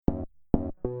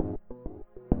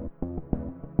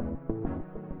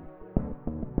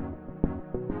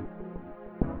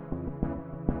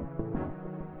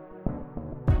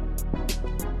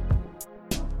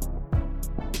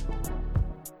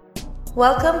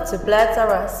Welcome to Blurs Are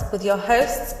Us with your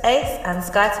hosts Ace and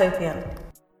Skytopian.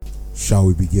 Shall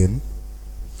we begin?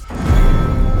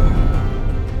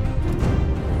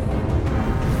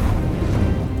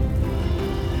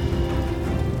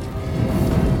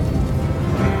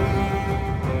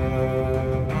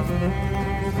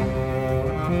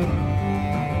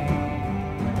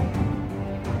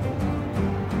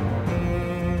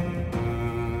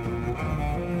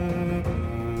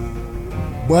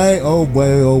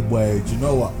 Boy, do you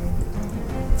know what?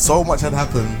 So much had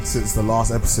happened since the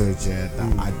last episode,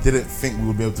 that I didn't think we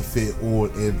would be able to fit it all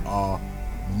in our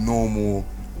normal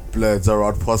Blurs Are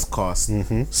Us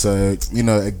podcast. So,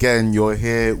 again, you're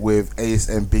here with Ace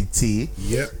and Big T.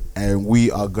 Yep. And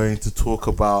we are going to talk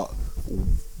about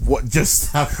what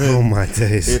just happened. Oh my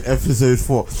days. In episode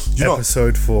 4.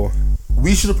 Episode 4.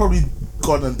 We should have probably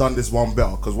gone and done this one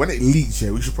better, because when it leaked,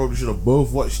 we should have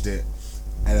both watched it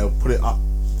and then put it up,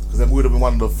 because then we would have been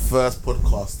one of the first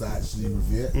podcasts to actually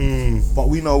review it. But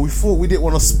we thought we didn't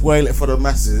want to spoil it for the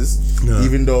masses,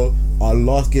 even though our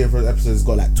last Game of Thrones episode has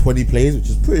got like 20 plays, which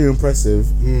is pretty impressive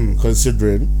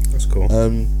considering. That's cool.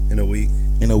 In a week.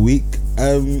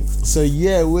 So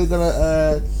yeah, we're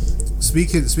gonna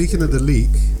Speaking of the leak,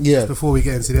 just before we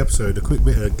get into the episode, a quick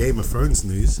bit of Game of Thrones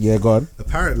news. Yeah, go on.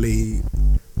 Apparently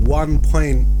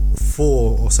 1.4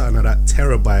 or something like that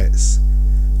terabytes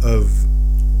of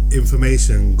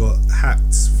information got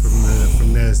hacked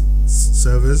from their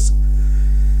servers,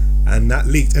 and that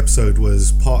leaked episode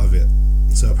was part of it.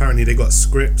 So apparently they got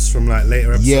scripts from like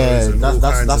later episodes. Yeah, and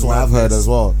that's what I've heard as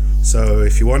well. So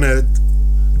if you wanna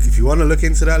look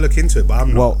into that, look into it. But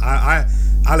I'm not.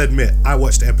 I'll admit, I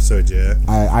watched the episode. Yeah,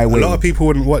 I a lot of people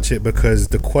wouldn't watch it because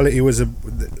the quality was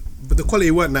but the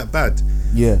quality weren't that bad.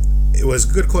 Yeah, it was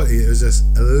good quality. It was just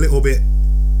a little bit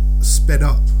sped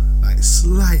up. Like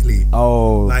slightly,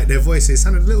 like their voices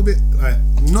sounded a little bit like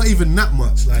not even that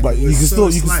much. Like, but you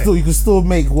can still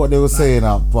make what they were saying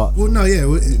out. But but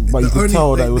you could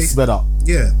tell that it was sped up.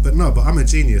 Yeah, but I'm a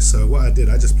genius. So what I did,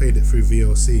 I just played it through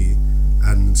VLC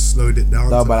and slowed it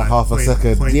down to about like half a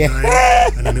second.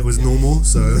 0.9, and then it was normal.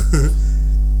 So,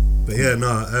 but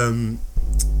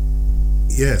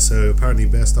so apparently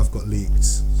bare stuff got leaked.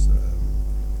 So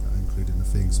that included the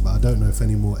things, but I don't know if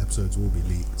any more episodes will be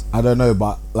leaked. I don't know,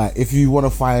 but like if you want to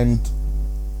find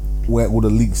where all the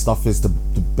leaked stuff is, the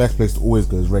best place to always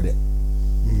go is Reddit,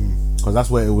 because that's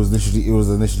where it was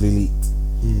initially leaked.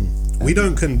 We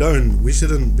don't condone. We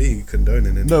shouldn't be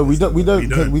condoning it. No, we don't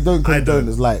condone.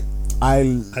 It's like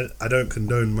I don't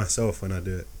condone myself when I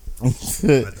do it. I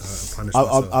punish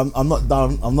myself. I'm not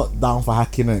down for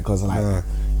hacking it, because I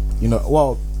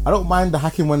don't mind the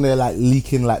hacking when they're like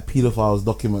leaking like pedophiles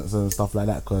documents and stuff like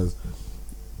that, because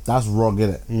that's wrong,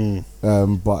 innit?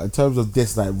 But in terms of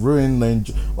this, like I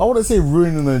wouldn't say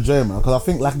ruining the enjoyment, because I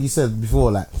think, like you said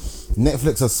before, like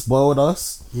Netflix has spoiled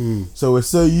us, so we're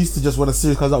so used to just when a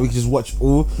series comes out we can just watch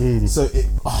all. So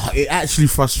it actually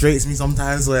frustrates me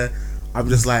sometimes, where I'm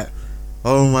just like,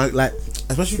 oh my, like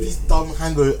especially these dumb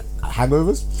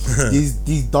hangovers,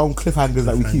 these dumb cliffhangers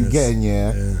that we keep getting.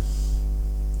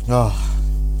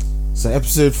 So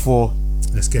episode 4.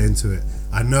 Let's get into it.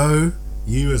 I know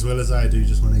you, as well as I do,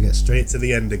 just want to get straight to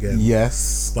the end again.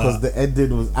 Yes, because the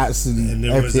ending was absolutely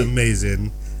epic. Was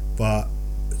amazing. But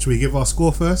should we give our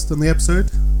score first on the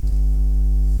episode?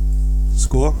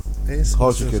 Score?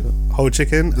 Whole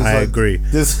chicken. I agree.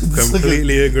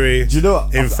 Completely agree. Do you know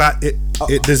what? In fact,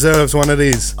 it deserves one of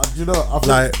these. Do you know what?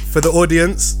 Like, for the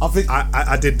audience,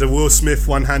 I did the Will Smith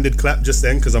one-handed clap just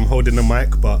then because I'm holding the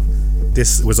mic, but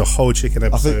this was a whole chicken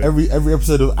episode. I think every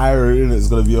episode of Iron in it is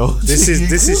gonna be a whole This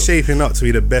is shaping up to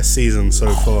be the best season so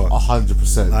far.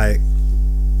 100%. Like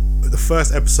the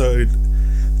first episode.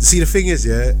 See, the thing is,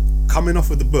 coming off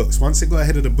of the books, once it got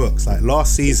ahead of the books, like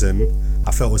last season,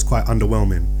 I felt was quite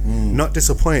underwhelming. Not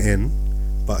disappointing,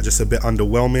 but just a bit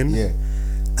underwhelming. Yeah.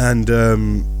 And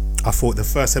I thought the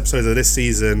first episode of this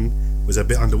season was a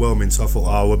bit underwhelming, so I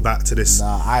thought, we're back to this.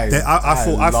 I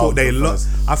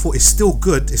thought it's still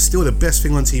good. It's still the best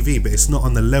thing on TV, but it's not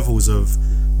on the levels of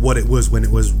what it was when it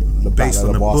was based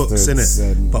on the books,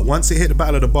 innit? But once it hit the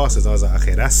Battle of the Bastards, I was like,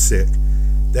 okay, that's sick.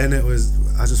 Then I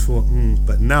just thought,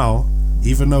 but now,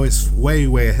 even though it's way,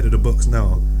 way ahead of the books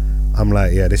now, I'm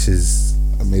like, yeah, this is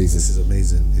amazing. This is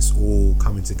amazing. It's all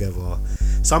coming together.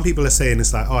 Some people are saying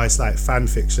it's like fan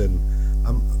fiction.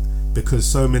 Because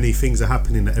so many things are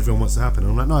happening that everyone wants to happen.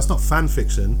 I'm like, no, it's not fan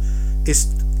fiction.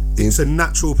 It's a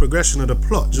natural progression of the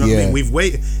plot. Do you know what I mean? We've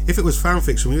waited. If it was fan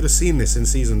fiction, we would have seen this in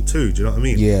season 2. Do you know what I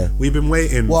mean? Yeah. We've been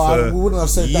waiting for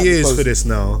years for this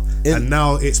now, and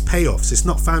now it's payoffs. It's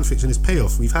not fan fiction. It's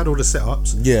payoff. We've had all the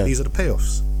setups. Yeah. These are the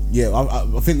payoffs. Yeah,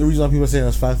 I think the reason why people are saying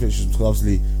it's fan fiction is because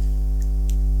obviously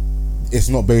it's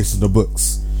not based on the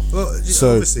books. Well,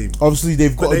 So obviously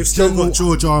they've got they've still got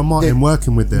George R. R. Martin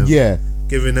working with them. Yeah,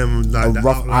 Giving them like a the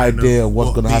rough outline idea of of what's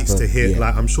what gonna beats happen. to hit. Yeah.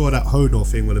 Like I'm sure that Hodor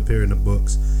thing will appear in the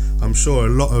books. I'm sure a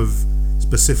lot of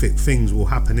specific things will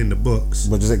happen in the books,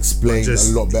 but just explain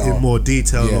just a lot better. in more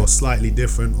detail Yeah. or slightly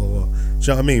different, or do you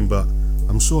know what I mean? But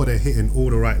I'm sure they're hitting all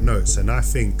the right notes, and I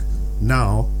think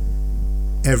now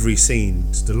every scene,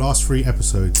 the last 3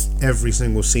 episodes, every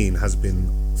single scene has been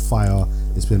fire.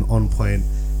 It's been on point.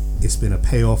 It's been a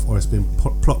payoff, or it's been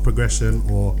plot progression,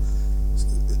 or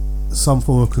some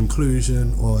form of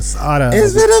conclusion, or I don't know.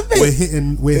 It's been a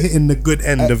bit- We're hitting the good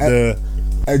end of the.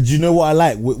 And do you know what I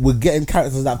like? We're getting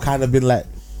characters that have kind of been like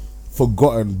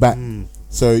forgotten back.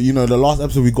 So you know, the last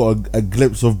episode we got a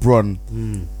glimpse of Bronn.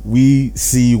 We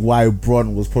see why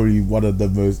Bronn was probably one of the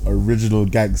most original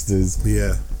gangsters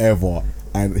Yeah. ever,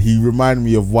 and he reminded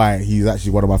me of why he's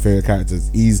actually one of my favorite characters.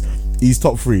 He's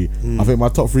top 3. I think my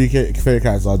top 3 favorite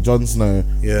characters are Jon Snow,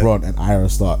 Yeah. Bronn, and Arya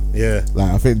Stark. Yeah. Like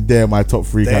I think they're my top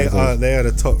 3 characters. They are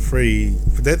the top 3.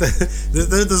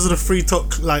 Those are the 3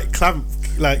 top like clamp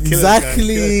like killers,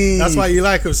 Exactly. guys. That's why you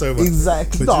like them so much.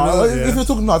 Exactly. But No, you know what, if yeah? you're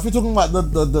talking about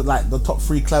the like the top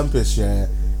 3 Clampus, yeah,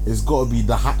 it's got to be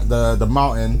the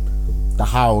Mountain, the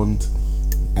Hound,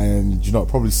 and you know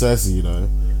probably Cersei. You know,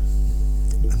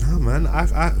 No man,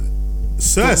 I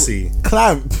Cersei.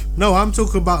 Clamp. No, I'm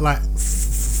talking about like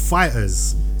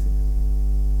fighters.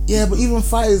 Yeah, but even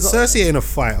fighters. Cersei ain't a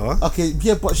fighter. Okay,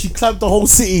 yeah, but she clamped the whole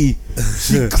city.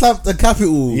 She clamped the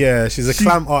capital. Yeah, she's a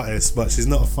clamp artist, but she's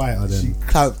not a fighter. Then She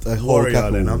clamped the whole warrior.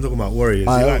 capital. Then I'm talking about warriors.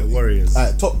 I You like warriors?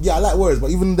 I like warriors,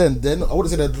 but even then I wouldn't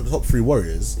say they're the top 3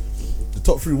 warriors. The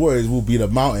top 3 warriors will be the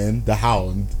Mountain, the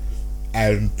Hound,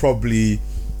 and probably,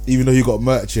 even though you got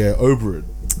Merch here, Oberyn.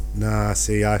 Nah,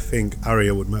 see, I think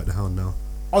Arya would murk the Hound now.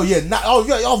 Oh yeah,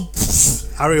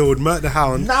 Arya would murk the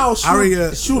Hound. Now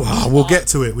Arya. We'll get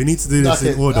to it. We need to do this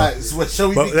in order. Right, so shall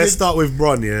we But begin? let's start with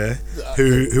Bronn, yeah.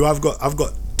 Who I've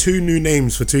got 2 new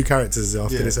names for 2 characters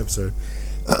after Yeah. this episode,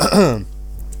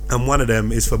 and one of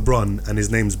them is for Bronn, and his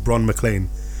name's Bronn McClane,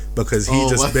 because he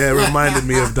reminded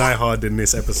me of Die Hard in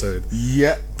this episode.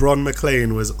 Yeah. Bronn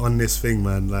McClane was on this thing,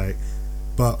 man. Like,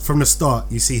 but from the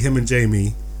start, you see him and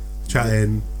Jamie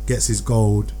chatting, gets his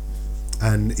gold,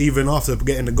 and even after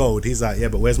getting the gold, he's like, "Yeah,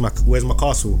 but where's my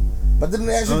castle?" But didn't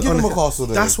they actually give him a castle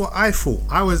though? That's what I thought.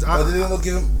 But did they not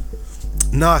give him?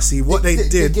 Nah, see what they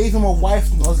did. They gave him a wife.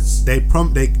 They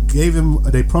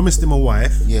promised him a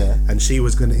wife. Yeah. And she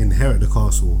was going to inherit the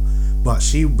castle, but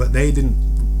they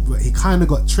didn't. But he kind of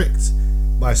got tricked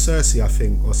by Cersei, I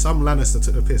think, or some Lannister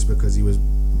took the piss because he was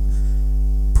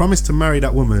promised to marry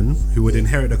that woman who would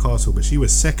inherit the castle, but she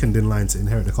was second in line to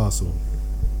inherit the castle.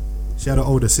 She had an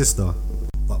older sister,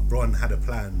 but Bronn had a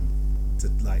plan to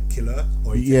like kill her,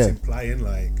 or he keeps implying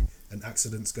like an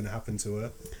accident's going to happen to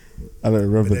her. I don't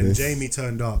remember But then this. Jamie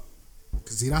turned up,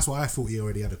 because see, that's why I thought he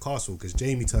already had a castle, because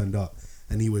Jamie turned up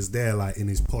and he was there like in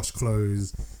his posh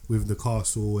clothes with the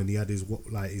castle, and he had his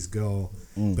girl.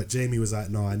 But Jamie was like,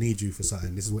 "No, I need you for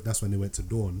something." That's when they went to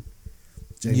Dawn.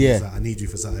 Jamie was like, "I need you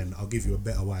for something. I'll give you a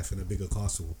better wife and a bigger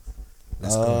castle.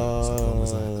 Let's go." So Dawn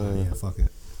was like, "Oh, yeah, fuck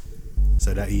it."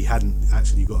 So that he hadn't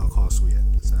actually got a castle yet,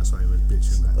 so that's why he was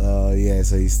bitching that. Oh yeah,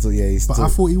 so he's still. But I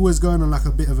thought he was going on like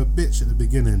a bit of a bitch at the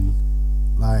beginning.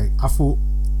 Like, I thought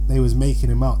they was making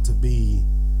him out to be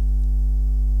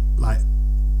like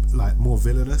more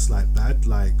villainous, like bad,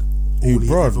 like all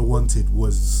he ever wanted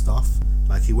was stuff.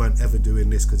 Like, he weren't ever doing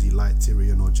this because he liked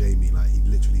Tyrion or Jamie. Like, he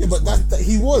literally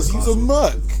he was a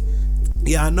merc.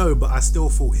 Yeah, I know, but I still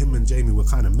thought him and Jamie were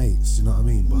kind of mates. Do you know what I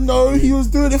mean? But No, he was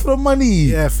doing it for the money.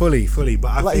 yeah, fully. But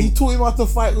I Like think he taught him how to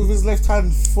fight with his left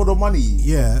hand for the money.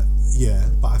 yeah.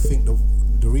 But I think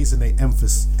the reason they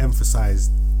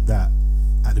emphasized that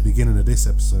at the beginning of this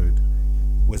episode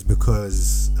was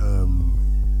because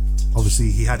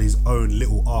obviously he had his own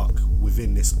little arc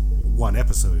within this one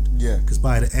episode. Yeah. Because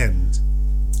by the end,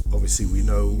 obviously we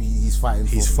know He's fighting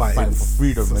for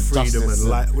freedom for and freedom justice and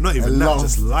life. Well, not even and that, love.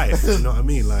 just life. Do you know what I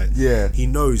mean? Like, Yeah. he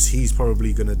knows he's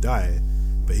probably gonna die,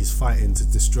 but he's fighting to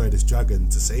destroy this dragon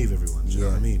to save everyone. Do you know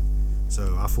what I mean?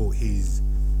 So I thought his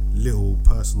little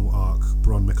personal arc,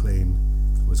 Bronn McClane,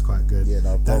 was quite good. Yeah,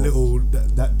 no, that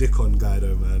Bronn- that Dickon guy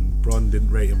though, man. Bronn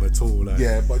didn't rate him at all. Like,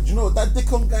 Yeah, but you know that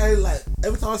Dickon guy, like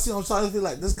every time I see him, I'm starting to feel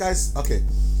like this guy's okay.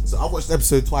 So I watched the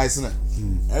episode twice, innit?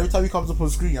 Every time he comes up on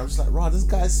screen, I'm just like, right, this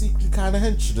guy's secretly kind of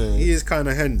hench. he is kind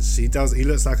of hench. He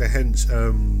looks like a hench.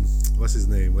 What's his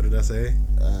name? What did I say?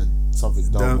 Something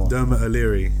dumb. Dermot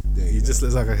O'Leary. There you He go. just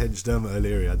looks like a hench Dermot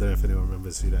O'Leary. I don't know if anyone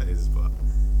remembers who that is, but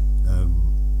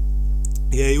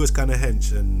Yeah, he was kind of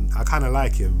hench, and I kind of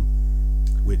like him,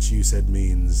 which you said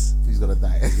means He's gonna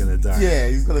die. he's gonna die. Yeah,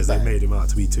 he's gonna because die. they made him out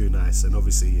to be too nice, and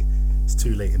obviously it's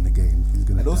too late in the game. He's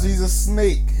gonna And also, die. he's a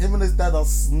snake. Him and his dad are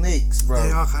snakes, bro.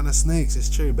 They are kind of snakes, it's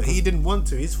true, but he didn't want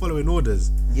to. He's following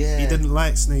orders. Yeah. He didn't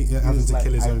like Snake He having was to like,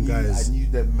 kill his own I guys. knew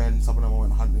them men. Some of them I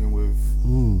went hunting with.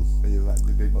 And he was like,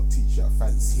 did they not teach you at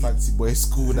fancy boy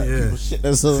school that Yeah. people shit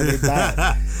themselves when they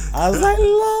die? I was like,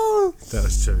 Lord. That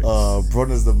was true.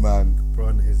 Bron is the man.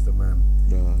 Bron is the man.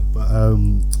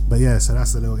 But yeah, so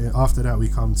that's a little. After that, we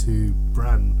come to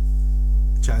Bran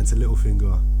chatting to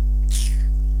Littlefinger.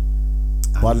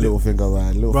 And One little finger,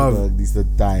 man. Little Bruv. finger needs to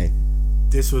die.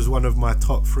 This was one of my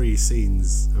top 3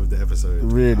 scenes of the episode.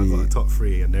 Really? I got a top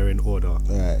 3, and they're in order.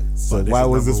 Alright. So But this why is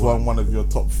was this number one of your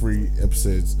top 3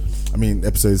 episodes? I mean,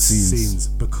 episode scenes.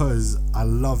 Because I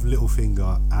love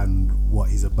Littlefinger and what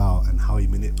he's about and how he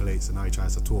manipulates and how he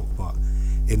tries to talk. But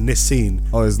in this scene,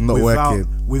 Oh, it's not working.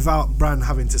 Without Bran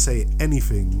having to say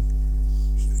anything,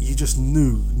 you just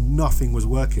knew nothing was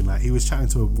working. Like, he was chatting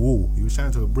to a wall. He was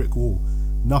chatting to a brick wall.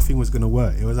 Nothing was gonna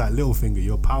work. It was like, Littlefinger,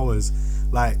 your powers,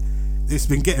 like, it's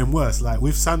been getting worse. Like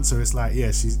with Sansa, it's like,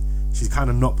 yeah, she's kind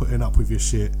of not putting up with your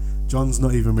shit. John's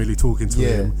not even really talking to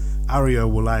him. Arya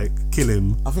will like kill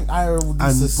him. I think Arya would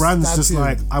And just Bran's stab just him.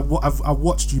 like, I've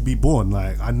watched you be born.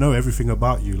 Like, I know everything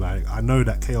about you. Like, I know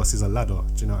that chaos is a ladder.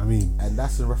 Do you know what I mean? And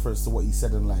that's a reference to what he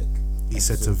said in like. He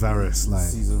said to Varys, like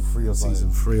season 3 or something.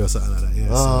 season 3 or something like that. Yeah.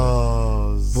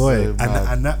 Oh, Boy, so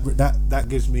mad. and that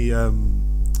gives me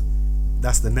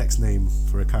that's the next name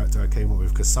for a character I came up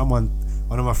with, because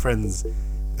one of my friends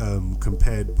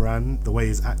compared Bran, the way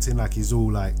he's acting, like he's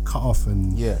all like cut off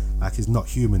and like he's not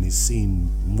human. He's seen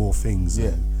more things.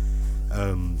 Yeah.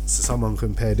 And, so someone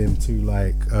compared him to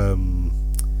like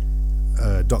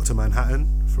Dr. Manhattan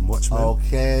from Watchmen.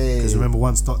 Okay. Because remember,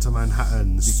 once Dr.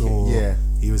 Manhattan saw, yeah.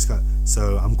 he was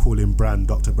so I'm calling Bran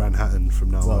Dr. Branhattan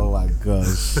from now on. Oh my gosh.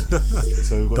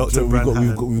 So we've got Dr.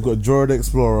 we've got Jorah the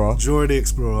Explorer, Jorah the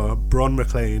Explorer, Bronn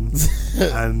McClane,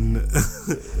 and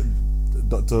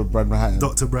Dr. Bran Manhattan.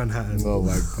 Dr. Branhattan. Oh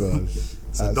my gosh.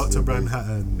 So That's Dr. amazing.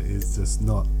 Branhattan is just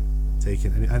not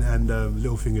taking any, and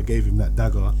Littlefinger gave him that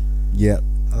dagger. Yeah.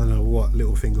 I don't know what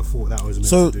Littlefinger thought that was meant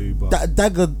So to do, but that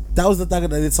dagger, that was the dagger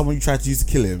that someone you tried to use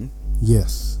to kill him,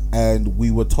 yes, and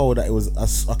we were told that it was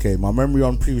okay. My memory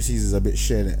on previous seasons is a bit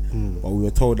shit, but we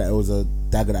were told that it was a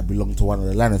dagger that belonged to one of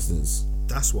the Lannisters.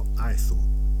 that's what I thought.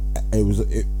 It was.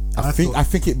 I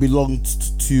think it belonged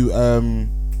to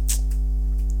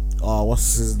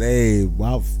what's his name?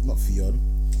 Wow, not Theon.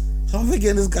 I'm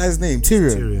forgetting this guy's name.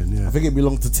 Tyrion. Tyrion, yeah. I think it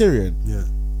belonged to Tyrion. Yeah,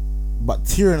 But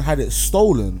Tyrion had it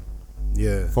stolen,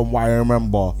 yeah, from what I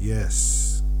remember,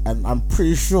 yes, and I'm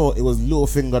pretty sure it was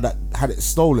Littlefinger that had it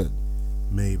stolen.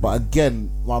 maybe. But again,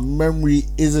 my memory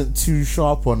isn't too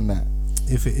sharp on that.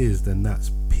 If it is, then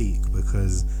that's peak,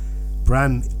 because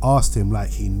Bran asked him like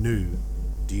he knew,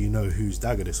 do you know whose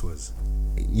dagger this was?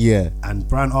 Yeah. And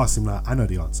Bran asked him like, I know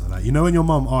the answer. Like, you know when your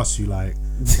mum asks you like,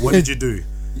 what did you do?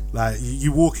 Like,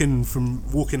 you walk in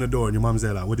the door and your mum's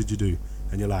there like, what did you do?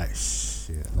 And you're like,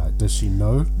 shit, like, does she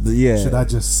know? Yeah. Should I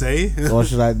just say? Or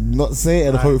should I not say it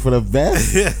and hope for the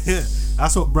best? Yeah.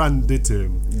 That's what Bran did to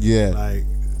him. Yeah. Like,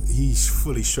 he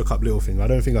fully shook up Littlefinger. I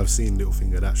don't think I've seen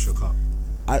Littlefinger that shook up.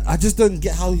 I just don't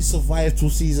get how he survived till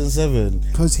season 7.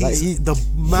 Because he's the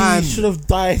man. He should have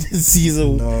died in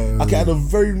season. No. Okay, at the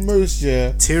very most,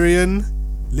 yeah. Tyrion,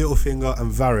 Littlefinger, and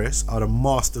Varys are the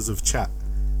masters of chat.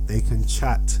 They can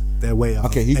chat their way out.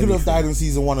 Okay, of he could have anything. died in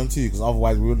season 1 and 2 because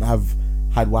otherwise we wouldn't have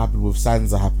had what happened with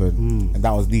Sansa happen, and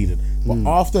that was needed. But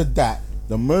after that,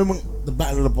 the moment the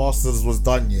Battle of the Bastards was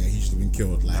done, yeah, he should have been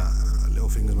killed. Like,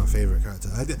 Littlefinger's my favourite character.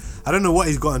 I don't know what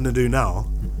he's gotten to do now.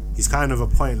 He's kind of a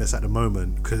pointless at the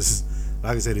moment because,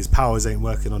 like I said, his powers ain't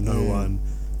working on no one.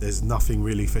 There's nothing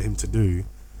really for him to do.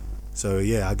 So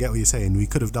yeah, I get what you're saying. We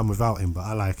could have done without him, but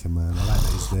I like him, man. I like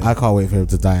that he's there. I can't wait for him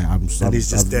to die. And he's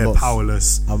just there,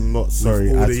 powerless. I'm not sorry.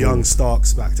 With all at the young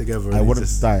Starks back together. I want him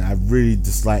to die. I really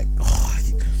just like.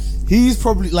 He's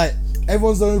probably like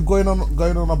everyone's going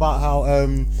on about how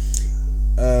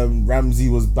Ramsay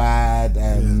was bad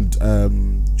and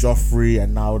Joffrey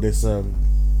and now this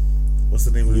what's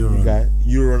the name of the new guy?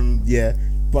 Euron, yeah.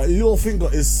 But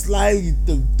Littlefinger is slightly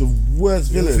the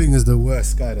worst villain. Littlefinger's the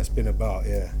worst guy that's been about,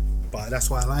 yeah. But that's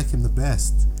why I like him the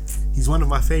best. He's one of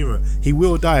my favourite. He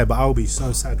will die, but I'll be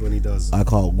so sad when he does. I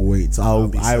can't wait. I'll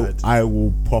be sad. I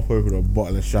will pop open a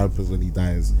bottle of champagne when he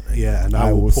dies. Yeah, and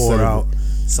I will pour out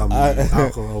some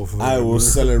alcohol for him. I will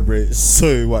celebrate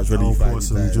so much when I'll he pour finally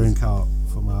some dies. drink out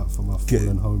for my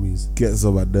fallen homies. Get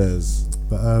some of theirs.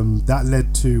 But that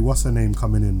led to what's her name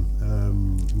coming in,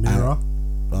 Mira,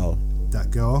 Oh,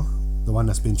 that girl. the one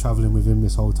that's been traveling with him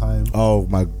this whole time. Oh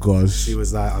my gosh. She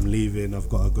was like, I'm leaving, I've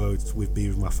got to go be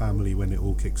with my family when it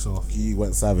all kicks off. He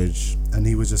went savage. And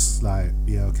he was just like,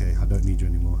 yeah, okay, I don't need you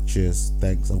anymore. Cheers,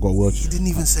 thanks. I've got a wheelchair. He didn't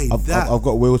even say I've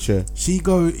got a wheelchair. She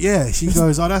goes,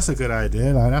 oh, that's a good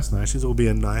idea. Like, that's nice. She's all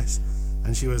being nice.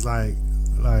 And she was like,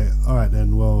 all right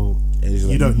then, well,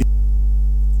 you don't need.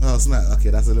 Oh, snap. Okay,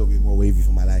 that's a little bit more wavy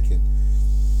for my liking.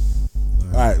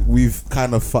 Alright, we've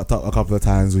kind of fucked up a couple of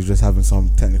times. We're just having some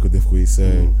technical difficulties,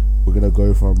 so we're gonna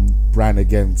go from Bran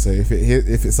again. So if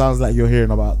it sounds like you're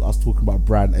hearing about us talking about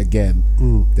Bran again,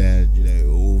 then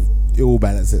it will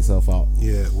balance itself out.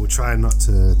 Yeah, we'll try not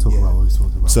to talk about what we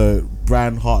talked about. So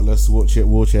Bran, heartless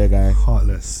wheelchair guy.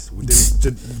 Heartless. We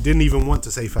didn't even want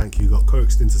to say thank you. Got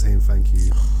coaxed into saying thank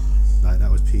you. Like, that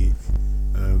was peak.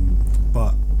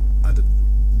 But it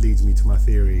leads me to my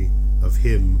theory of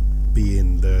him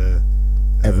being the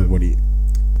everybody,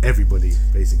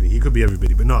 basically. He could be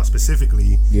everybody, but not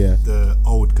specifically the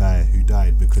old guy who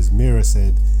died, because Mira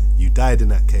said, you died in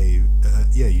that cave.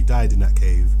 You died in that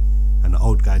cave, and the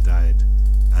old guy died,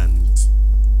 and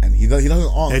he doesn't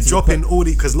answer. They're dropping all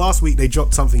the, because last week they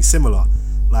dropped something similar.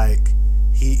 Like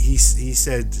he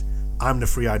said, I'm the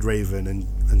three-eyed raven, and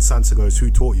Sansa goes,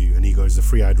 who taught you? And he goes, the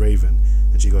three-eyed raven,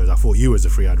 and she goes, I thought you was the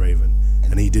three-eyed raven.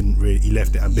 And he didn't really, he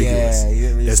left it ambiguous. He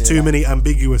didn't really There's too many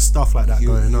ambiguous stuff like that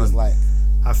going on. Like,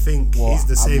 I think he's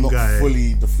the same guy. I'm not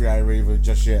fully the three-eyed raven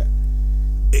just yet.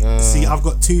 See, I've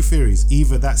got two theories.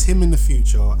 Either that's him in the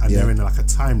future and they're in like a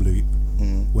time loop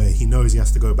where he knows he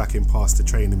has to go back in past to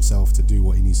train himself to do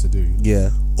what he needs to do. Yeah.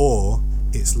 Or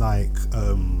it's like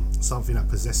something that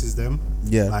possesses them.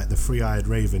 Yeah. Like the three-eyed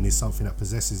raven is something that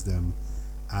possesses them,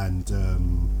 and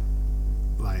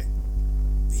like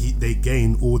they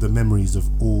gain all the memories of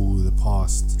all the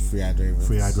past three-eyed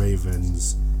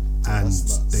ravens, and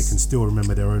they can still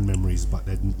remember their own memories, but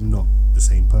they're not the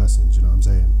same person. Do you know what I'm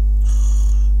saying?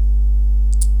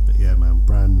 But yeah,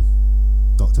 man,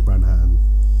 Dr. Bran Hatton,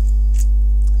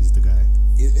 he's the guy.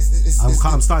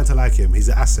 I'm starting to like him. He's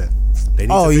an asset. They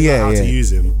need to figure out how to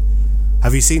use him.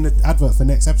 Have you seen the advert for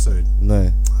next episode? No.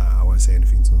 I won't say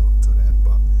anything till the end,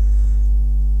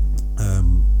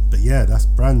 but yeah, that's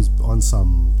Bran's on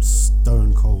some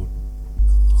stone cold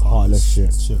heartless shit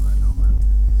right now, man.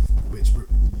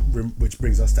 Which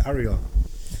brings us to Arya.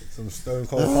 Some stone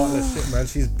cold heartless shit, man.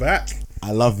 She's back.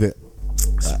 I love it.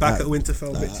 She's back at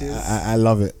Winterfell, bitches. I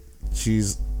love it.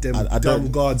 She's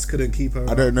dumb guards couldn't keep her.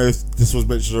 I don't know if this was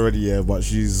mentioned already, but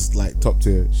she's like top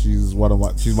tier. She's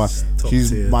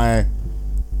my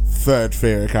third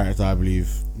favorite character, I believe.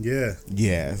 Yeah,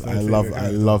 I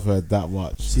love her that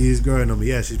much. She's growing on me.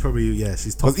 Yeah, she's probably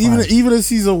she's top 5. Even in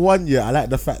season 1, I like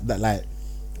the fact that like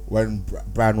when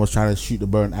Bran was trying to shoot the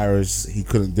bow and arrows, he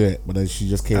couldn't do it, but then she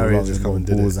just came along and got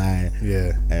bullseye.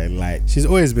 Yeah, and like she's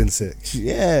always been sick.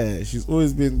 She's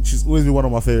always been one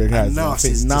of my favorite characters.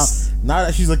 Now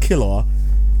that she's a killer,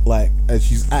 like, and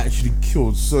she's actually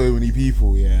killed so many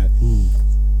people.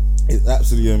 It's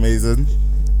absolutely amazing.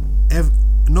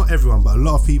 Not everyone, but a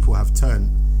lot of people have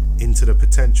turned into the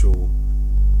potential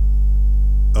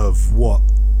of what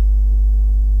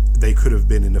they could have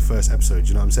been in the first episode.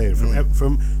 You know what I'm saying?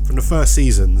 From the first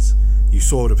seasons, you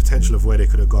saw the potential of where they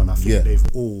could have gone. I think they've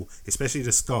all, especially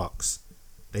the Starks,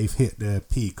 they've hit their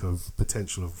peak of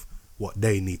potential of what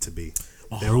they need to be.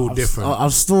 They're all different. I'm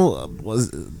still.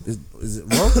 Is it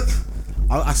Rob?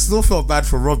 I still felt bad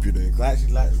for Rob, you know, because I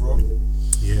actually liked Rob.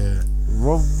 Yeah.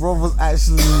 Rob was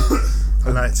actually. I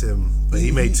liked him, but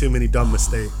he made too many dumb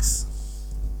mistakes.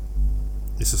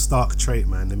 It's a Stark trait,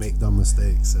 man. They make dumb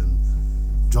mistakes, and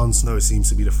Jon Snow seems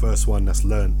to be the first one that's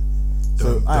learned.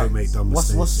 Don't make dumb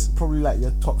mistakes. What's probably like your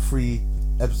top 3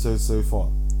 episodes so far?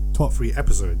 Top 3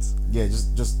 episodes? Yeah,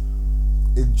 just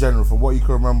in general, from what you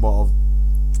can remember of.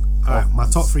 Alright, my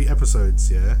top 3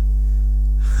 episodes, yeah.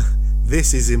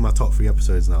 This is in my top 3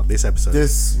 episodes now. This episode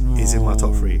is in my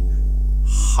top 3.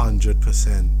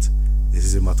 100%. This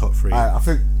is in my top 3. I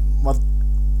think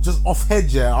just off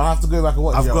head, I'll have to go back and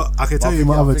watch it. I can tell you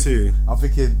my other 2. I'm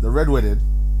thinking The Red Wedding.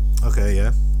 Okay,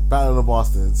 yeah. Battle of the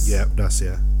Bastards. Yeah, that's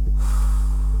I'm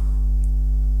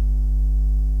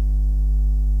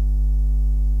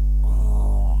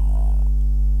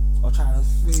trying to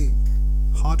think.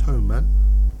 Hard Home, man.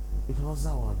 What's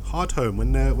that one? Hard Home,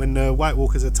 when the White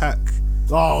Walkers attack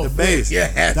the base.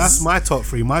 Yes. That's my top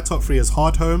 3. My top 3 is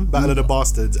Hard Home, Battle of the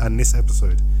Bastards, and this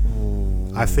episode.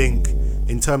 I think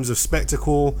in terms of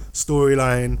spectacle,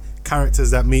 storyline,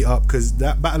 characters that meet up, because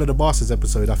that Battle of the Bastards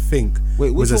episode, I think,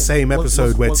 was the same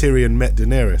episode where Tyrion met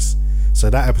Daenerys. So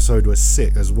that episode was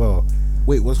sick as well.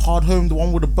 Wait, was Hard Home the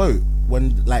one with the boat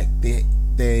when like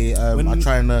they are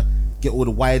trying to get all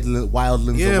the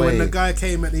wildlings Yeah, away. when the guy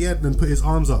came at the end and put his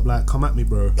arms up like, "Come at me,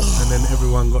 bro," and then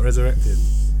everyone got resurrected.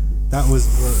 That was,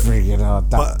 Friggin' hell,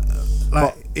 but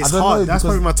like but it's I don't hard. know, That's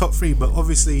because- probably my top 3. But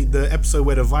obviously, the episode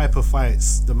where the Viper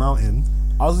fights the Mountain.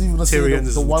 I was even gonna say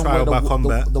Tyrion's the one trial where by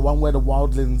combat. the one where the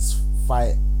wildlings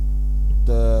fight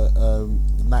the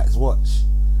Night's Watch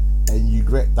and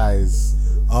Ygritte dies.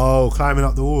 Oh, climbing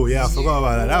up the wall. Yeah, I forgot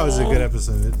about that. That was a good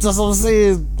episode. That's what I'm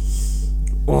saying.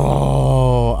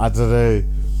 Oh, I don't know.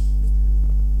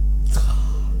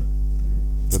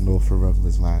 The North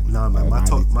remembers, man. Nah, man,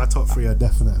 my top 3 are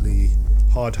definitely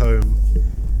Hard Home,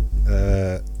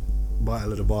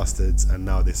 Battle of the Bastards, and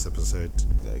now this episode.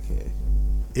 Okay.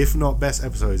 If not best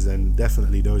episodes, then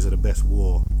definitely those are the best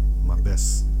war. My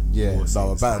best. Yeah, war no,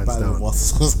 scenes, Battle hands of down. the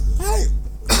was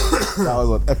that was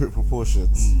on epic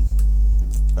proportions.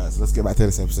 Right, so let's get back to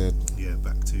this episode. Yeah,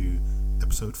 back to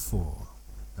episode 4.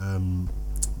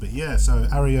 But yeah, so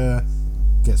Arya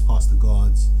gets past the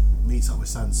guards, meets up with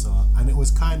Sansa, and it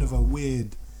was kind of a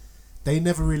weird. They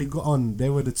never really got on. They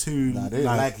were the two. Nah, they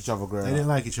didn't like each other growing They up. didn't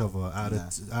like each other. Out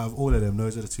of all of them,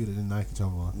 those are the two that didn't like each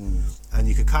other. And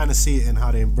you could kind of see it in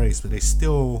how they embraced, but they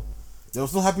still. They were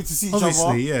still happy to see each Obviously,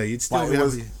 other. yeah, you'd still But be it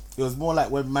was, happy. it was more like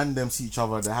when man them see each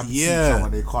other, they're happy to see Yeah. each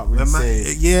other. They can't really When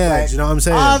say. yeah, like, do you know what I'm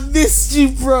saying? I missed you,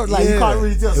 bro. Like you can't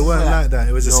really do it. It wasn't like that.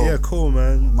 It was just, yo, yeah, cool,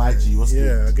 man. my G, what's Yeah,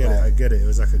 good? I get it. Like, I get it. It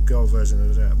was like a girl version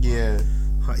of that. Yeah.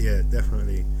 Yeah,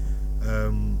 definitely.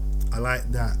 I like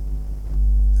that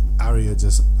Arya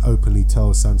just openly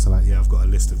tells Sansa, like, yeah, I've got a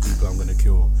list of people I'm going to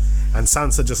kill. And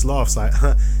Sansa just laughs, like,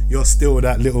 you're still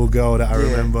that little girl that I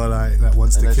Yeah. remember, like, that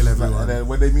wants And to then kill she's like- everyone. and then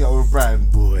when they meet up with Bran,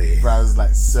 Boy. Bran's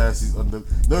like, Cersei's on the.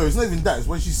 No, it's not even that. It's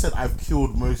when she said, I've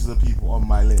killed most of the people on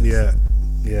my list. Yeah,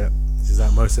 yeah. She's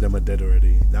like, most of them are dead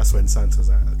already. That's when Sansa's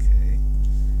like, okay.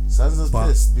 Sansa's But-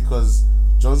 pissed because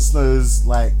Jon Snow's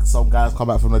like, some guys come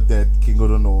back from the dead, King of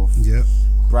the North. Yeah,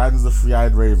 Bran's the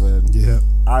three-eyed raven. yeah,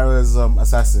 Arya's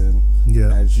assassin.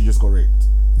 yeah. And she just got raped.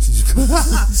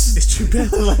 It's too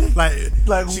bad.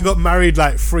 Like, she got married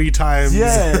like 3 times.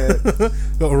 Yeah.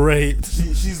 Got raped.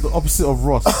 She's the opposite of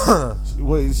Ross.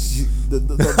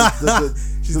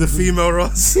 She's the female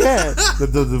Ross. Yeah, the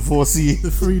divorcee.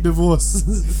 The free divorce.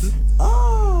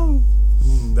 Oh,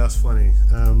 That's funny.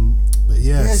 But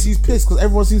yeah, yeah, she's pissed because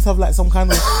everyone seems to have like some kind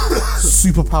of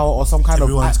superpower or some kind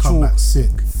everyone's of come actual back sick.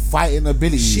 fighting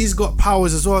ability. She's got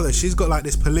powers as well, though. She's got like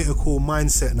this political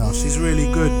mindset now. She's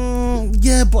really good.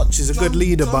 Yeah, but She's a good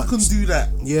leader, Jon but can do that.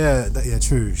 yeah,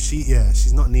 true.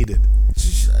 She's not needed.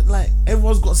 Like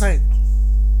everyone's got something.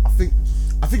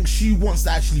 I think she wants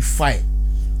to actually fight.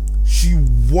 She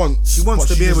wants but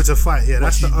to be able to fight. Yeah, but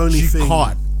that's the only she thing.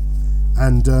 Can't.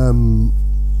 And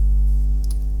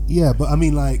yeah, but I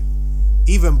mean, like,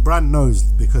 even Bran knows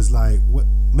because, like,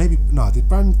 did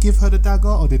Bran give her the dagger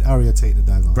or did Arya take the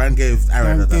dagger? Bran gave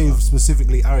Arya the Bran dagger. gave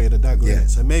specifically Arya the dagger. Yeah. Yeah.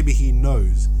 So maybe he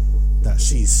knows that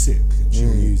she's sick and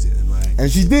she'll use it, and like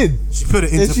And she did. she put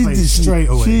it And into she play did. straight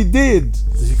away. She did.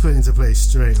 She put it into play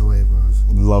straight away, bro.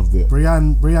 Loved it.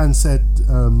 Brienne said,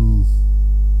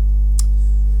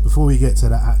 before we get to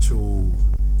the actual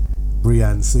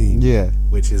Brienne scene, Yeah.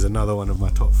 which is another one of my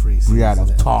top 3 scenes. Brienne in of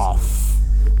the tough.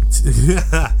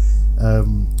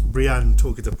 Brienne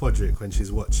talking to Podrick when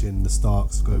she's watching the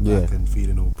Starks go back Yeah. and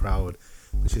feeling all proud.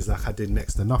 And she's like, I did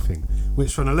next to nothing.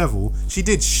 Which, from a level, she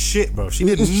did shit, bro. She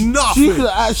did nothing. She could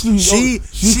actually. She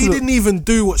could've- didn't even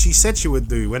do what she said she would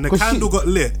do. When the 'Cause candle got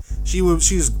lit, she was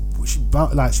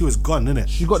gone, innit?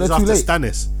 She got She's there too after late.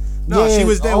 Stannis. No, Yeah, she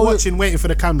was there oh, watching, waiting for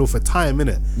the candle for time,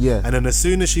 innit? Yeah. And then as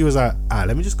soon as she was like,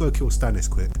 let me just go kill Stannis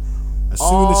quick. As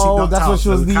soon as she Oh, ducked that's out, what she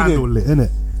was the candle lit, innit?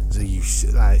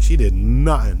 So she did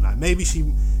nothing. Like, maybe she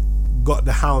got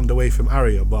the hound away from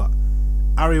Arya, but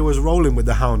Arya was rolling with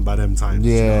the hound by them times.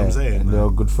 Yeah. You know what I'm saying? And man? they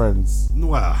were good friends.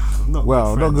 Well, not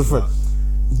good friends.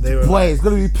 but They were Boy, like, it's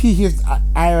gonna be peaky if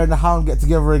Arya and the Hound get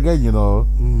together again, you know.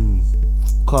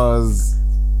 Cause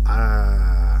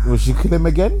will she kill him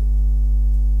again?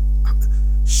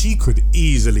 she could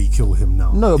easily kill him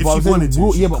now. No, if but I'm she saying, wanted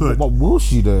to, she could. but will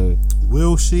she though?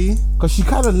 Will she? Cause she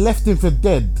kind of left him for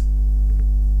dead.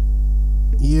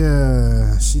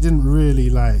 Yeah, she didn't really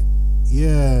like.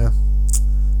 Yeah,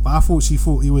 but I thought she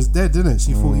thought he was dead, didn't it?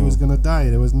 She thought he was gonna die.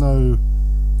 There's no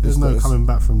coming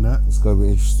back from that. It's gonna be an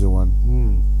interesting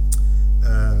one.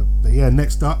 But yeah,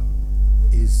 next up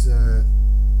is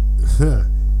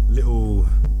little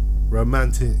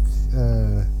romantic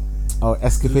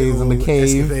Escapades in the cave.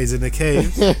 Escapades in the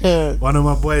cave. One of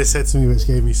my boys said to me, which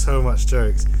gave me so much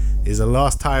jokes. is the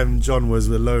last time John was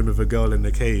alone with a girl in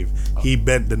the cave, he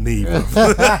bent the knee, bro.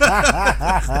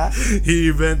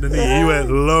 He bent the knee. He went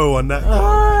low on that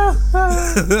girl.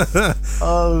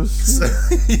 Oh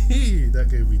shit. That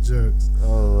gave me jokes.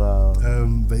 Oh wow.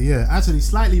 But yeah, actually,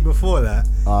 slightly before that,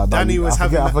 Danny was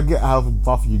having. I forget how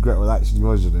buffy Egret was actually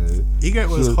was, you know. Egret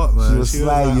was hot, man. She was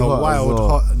slightly like a hot wild as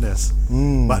well. hotness.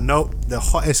 But nope, the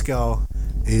hottest girl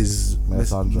is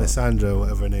Missandra,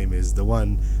 whatever her name is. The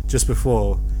one just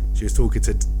before she was talking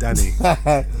to Danny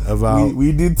about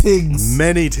we did things.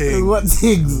 many things. What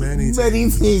things? Many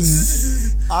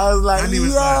things. I was like, Danny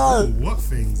was like, oh, what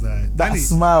things? Like that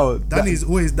smile. Danny's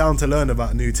always down to learn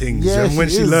about new things. Yeah, and when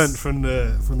she she is. learned from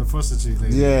the prostitute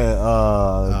lady. Yeah,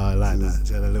 I like that.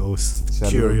 She had a little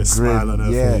curious smile on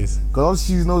her face. Because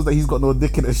she knows that he's got no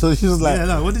dick in it, so she was like, Yeah,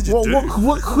 no, what did you do?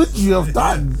 What could you have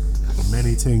done?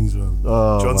 Many things, bro.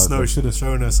 Oh, Jon my Snow God. should have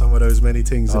shown her some of those many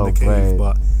things in the cave, right.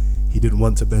 but he didn't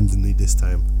want to bend the knee this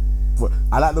time. But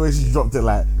I like the way she dropped it.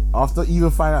 Like after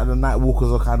even finding out the Night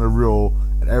Walkers are kind of real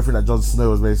and everything that Jon Snow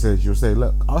was basically saying, she was saying,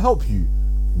 "Look, I'll help you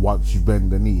once you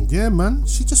bend the knee." Yeah, man.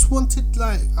 She just wanted,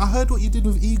 like, I heard what you did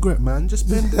with Egret, man. Just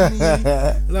bend the knee,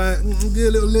 like, get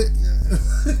a little lick.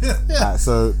 Like,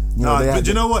 so you know, But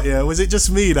you know what? Yeah, was it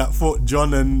just me that thought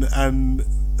John and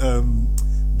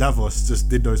Davos just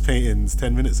did those paintings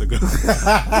 10 minutes ago?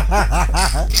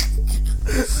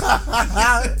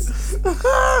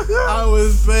 I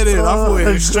was betting. I thought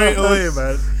it straight away,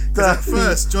 man. 'Cause at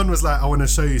first, John was like, "I want to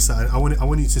show you something. I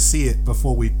want you to see it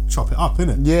before we chop it up,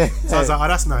 innit?" Yeah. So I was like, "Oh,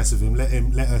 that's nice of him. Let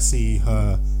her see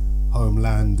her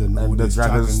homeland and all the this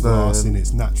dragon's dragon glass stone. in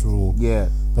its natural." Yeah.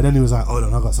 But then he was like, "Hold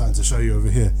on, I got something to show you over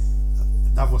here."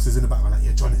 Davos is in the background like,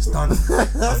 "Yeah, John, it's done.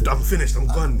 I'm finished. I'm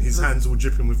gone." His hands all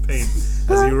dripping with paint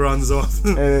as he runs off.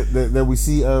 And then we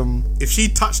see If she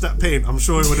touched that paint, I'm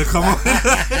sure it would have come off.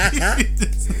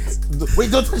 wait,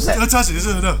 don't touch that. Don't touch it.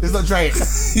 No. It's not dry.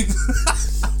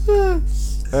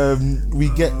 We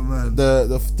get man.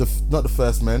 the not the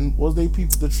first men. What was they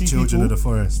people? The tree Children people? of the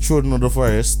forest. Children of the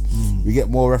forest. We get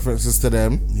more references to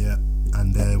them. Yeah,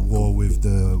 and their war with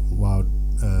the wild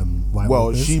white Well,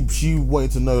 walkers. she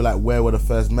wanted to know like where were the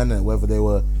first men and whether they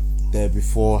were there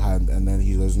beforehand, and then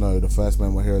he goes, no, the first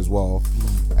men were here as well.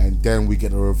 And then we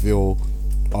get a reveal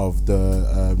of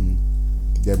them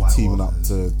White teaming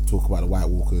Walkers. up to talk about the White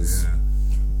Walkers.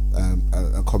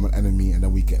 A common enemy, and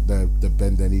then we get the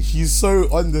bend the knee. She's so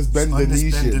on this bend the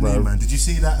knee shit, bro. man. Did you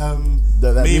see that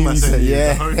That meme I you sent said, you?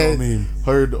 yeah. The Hodor meme.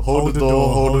 Hold the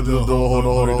door, hold the door,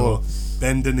 hold the door.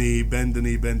 Bend the knee,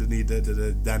 Danny.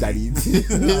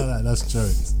 That's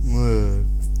jokes.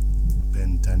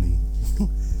 Bend Danny.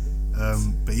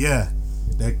 But yeah,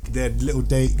 their little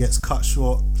date gets cut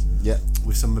short. Yeah.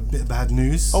 With some a bit of bad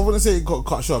news. I wouldn't say it got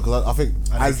cut short because I think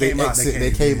And as they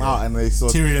came out and they saw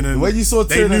Tyrion and when you saw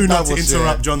they Tyrion knew and not to Davos,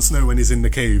 interrupt Jon Snow when he's in the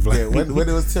cave. Like, yeah, when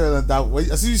it was Tyrion and Davos,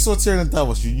 as soon as you saw Tyrion and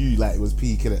Davos, you knew like it was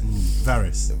peak, innit?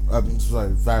 Varys.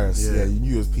 Varys. Yeah, you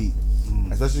knew it was peak.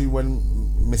 Especially when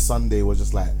Miss Sunday was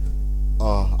just like,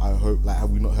 "Oh, I hope like have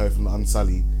we not heard from the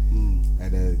Unsullied?"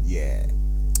 And yeah,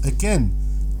 Again,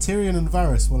 Tyrion and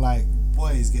Varys were like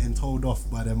boys getting told off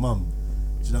by their mum.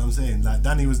 Do you know what I'm saying? Like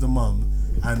Danny was the mum,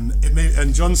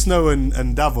 and Jon Snow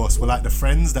and Davos were like the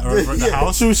friends that are over at the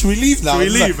house. Should we leave now? Should we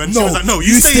It's leave? like, And she was like, "No,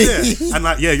 you stay there." And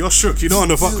like, yeah, you're shook. You don't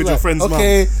want to fuck with your like, friend's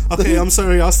okay. mum. Okay, I'm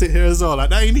sorry. I'll sit here as well. Like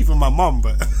that ain't even my mum,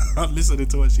 but I'm listening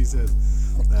to what she says.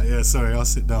 Like, yeah, sorry. I'll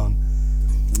sit down.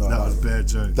 No, That was bare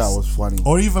jokes. That was funny.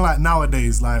 Or even like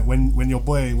nowadays, like when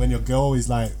your girl is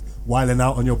like whiling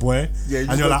out on your boy, Yeah,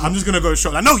 and you're like, I'm just gonna go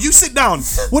shop. Like, no, you sit down.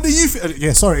 What do you?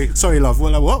 Yeah, sorry, love.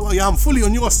 Well, like, what? Well, yeah, I'm fully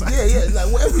on your side. Yeah,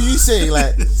 like whatever you say,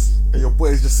 like, and your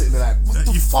boy's just sitting there like, "What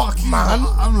the fuck, man?"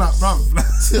 I'm like,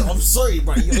 bruv. I'm sorry,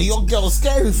 bro. Your girl's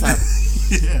scary, fam.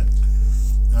 Yeah.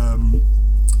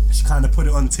 She kind of put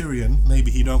it on Tyrion.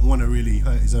 Maybe he don't want to really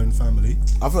hurt his own family.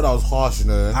 I thought that was harsh, you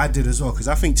know. I did as well, because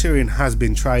I think Tyrion has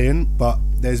been trying, but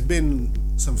there's been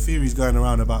some theories going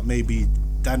around about maybe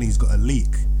Dany's got a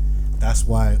leak. That's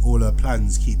why all her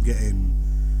plans keep getting.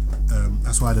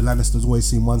 That's why the Lannisters always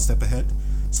seem one step ahead.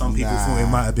 Some people thought it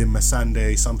might have been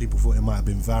Missandei. Some people thought it might have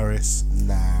been Varys.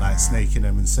 Like snaking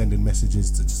them and sending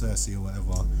messages to Cersei or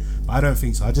whatever. But I don't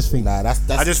think so. I just think. I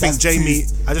just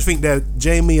think they're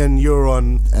Jaime and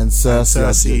Euron and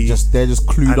Cersei they're just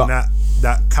clued and up.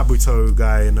 That Kabuto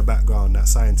guy in the background, that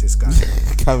scientist guy.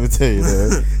 Kabuto, you know,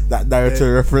 that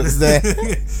Naruto reference there.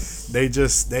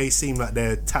 They seem like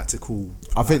they're tactical.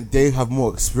 I think they have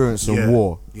more experience in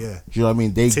war. Yeah. Do you know what I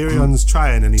mean? Tyrion's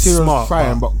trying and he's smart.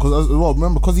 Trying, but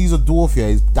because he's a dwarf, yeah,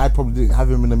 his dad probably didn't have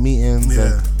him in the meetings.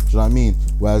 Yeah. And, do you know what I mean?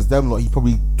 Whereas them lot, he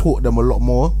probably taught them a lot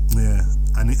more. Yeah.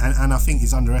 and I think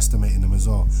he's underestimating them as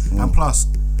well. And plus,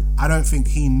 I don't think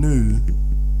he knew.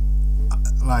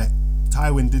 Like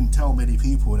Tywin didn't tell many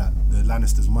people that the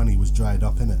Lannisters' money was dried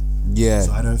up, innit? Yeah.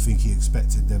 So I don't think he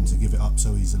expected them to give it up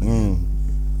so easily.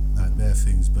 Like their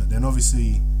things, but then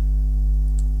obviously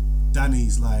Danny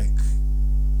was like,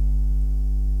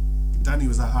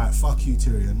 alright, fuck you,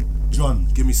 Tyrion. Jon,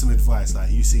 give me some advice.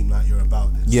 Like, you seem like you're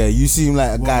about this. Yeah, you seem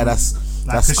like a guy that's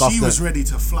because she was ready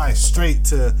to fly straight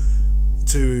to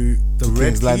the Red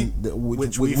King's Keep, Land-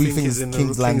 which we think is in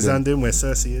King's King's Landing. Landing, where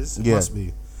Cersei is. It Yeah. must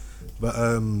be. But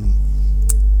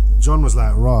Jon was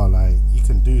like, "Raw, like you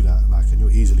can do that, like, and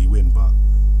you'll easily win, but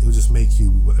it'll just make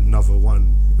you another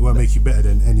one. It won't make you better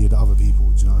than any of the other people.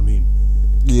 Do you know what I mean?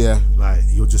 Yeah, Like,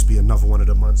 you'll just be another one of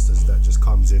the monsters that just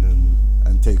comes in and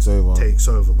takes over.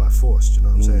 by force. Do you know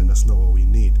what I'm saying? That's not what we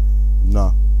need."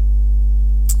 No.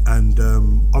 And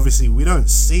obviously we don't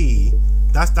see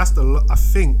I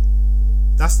think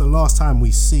that's the last time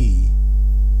we see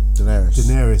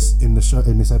Daenerys in the show,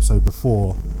 in this episode,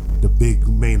 before the big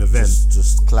main event.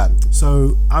 Just clapped.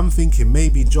 So I'm thinking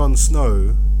maybe Jon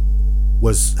Snow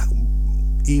was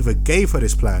either gave her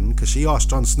this plan, because she asked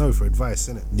Jon Snow for advice,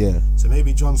 innit? Yeah. So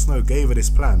maybe Jon Snow gave her this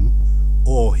plan,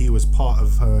 or he was part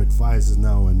of her advisors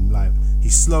now, and like they're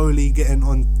slowly getting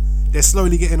on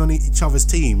each other's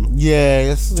team.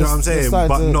 Yeah. Do you know what I'm saying?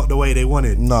 But not the way they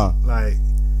wanted. No. Like,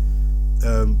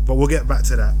 but we'll get back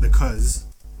to that, because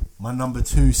my number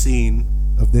 2 scene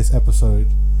of this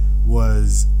episode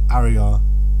was Arya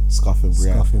Scuffing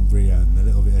Brienne. A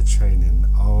little bit of training.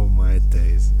 Oh my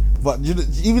days. But you know,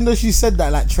 even though she said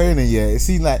that, like, training, yeah, it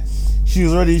seemed like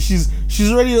she's already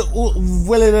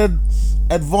well in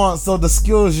advanced on the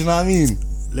skills. You know what I mean?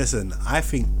 Listen, I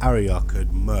think Arya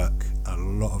could murk a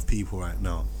lot of people right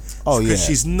now. Oh, yeah. Because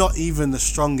she's not even the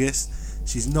strongest.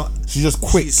 She's just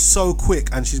quick. She's so quick,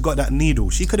 and she's got that needle.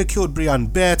 She could have killed Brienne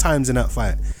bare times in that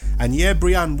fight. And yeah,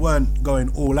 Brienne weren't going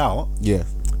all out. Yeah.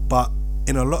 But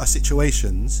in a lot of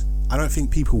situations, I don't think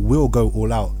people will go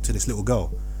all out to this little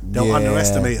girl. They'll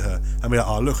underestimate her and be like,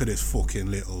 "Oh, look at this fucking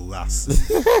little lass,"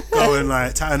 going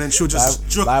like, and then she'll just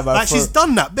she's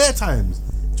done that bare times. Do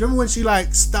you remember when she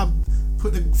like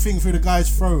put the thing through the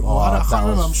guy's throat? I can't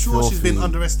remember. I'm sure she's been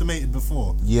underestimated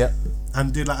before. Yep.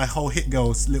 And did like a whole Hit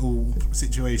Girls little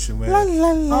situation where,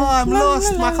 I'm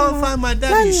lost, I can't find my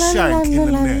daddy's shank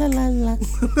in the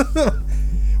neck.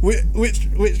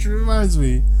 Which reminds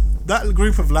me, that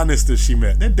group of Lannisters she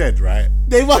met, they're dead, right?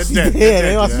 They must be dead.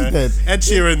 They must be dead. Ed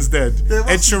Sheeran's dead.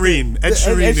 Ed Sheeran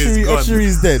is gone. Ed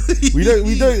Sheeran's dead.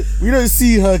 We don't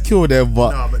see her kill them,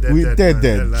 but they're dead.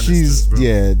 They're She's bro.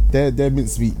 they're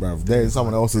mincemeat, bruv. They're in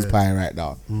someone else's pie right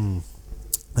now. And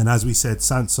as we said,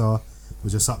 Sansa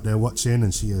was just up there watching,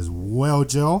 and she is well,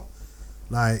 Joe.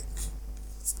 Like,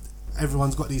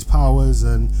 everyone's got these powers,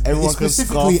 and everyone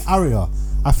specifically Arya.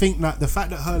 I think that the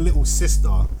fact that her little sister,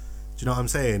 do you know what I'm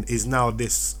saying, is now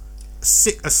this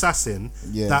sick assassin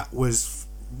that was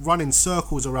running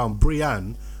circles around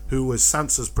Brienne, who was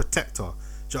Sansa's protector.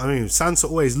 Do you know what I mean? Sansa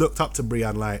always looked up to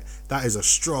Brienne like, that is a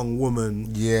strong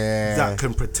woman that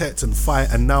can protect and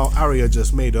fight, and now Arya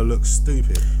just made her look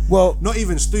stupid. Well, not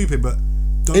even stupid, but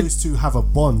those two have a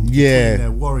bond between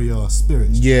their warrior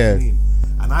spirits. Do you know what I mean?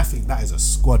 And I think that is a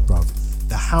squad, bruv.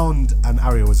 The Hound and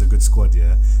Arya was a good squad,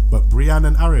 but Brienne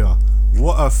and Arya,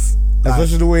 what a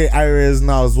especially the way Arya is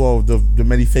now as well, the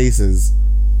many faces.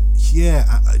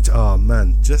 Oh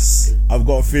man, just I've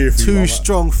got a theory for two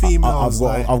strong females.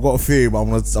 I've got a theory, but I'm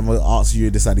gonna ask you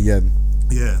this at the end.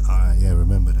 Alright,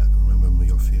 remember that. Remember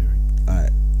your theory.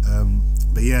 Alright.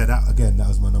 But that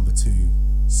was my number 2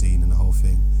 scene in the whole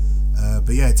thing.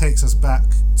 But it takes us back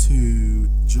to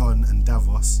Jon and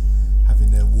Davos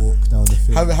having their walk down the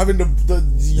field. Having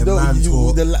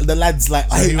the lads like,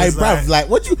 so hey bruv, like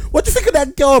what you think of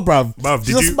that girl, bruv?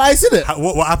 She's a spice, innit?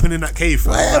 What happened in that cave? She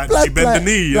bent the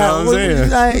knee, you know what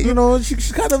I'm saying?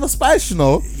 She's kind of a spice, you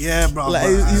know. Yeah,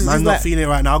 bruv. I'm not feeling it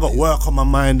right now. I got work on my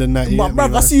mind and that. But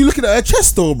bruv, I see you looking at her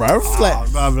chest though, bruv.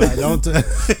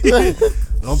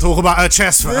 Don't talk about her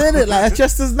chest, man. Like, her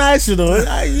chest is nice, you know.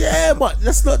 But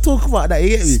let's not talk about that. You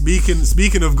get me?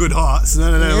 Speaking of good hearts,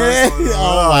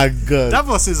 oh my god,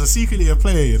 Davos is secretly a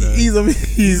player, you know.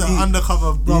 He's an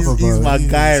undercover brother. He's my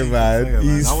guy, man. Player,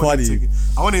 he's funny.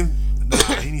 I want him.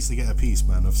 He needs to get a piece,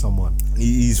 man, of someone.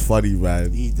 He's funny,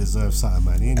 man. He deserves something,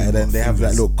 man. And then they have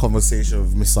that little conversation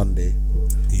with Miss Sunday.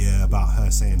 Yeah, about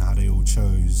her saying how they all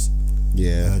chose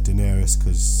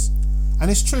Daenerys,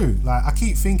 and it's true. Like, I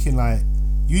keep thinking, like,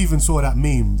 you even saw that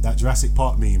meme, that Jurassic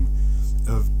Park meme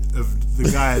of the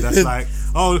guy that's like,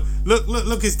 oh,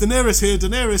 look, it's Daenerys here.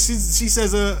 Daenerys, she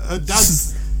says her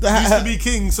dad's used to be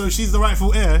king, so she's the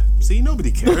rightful heir. See,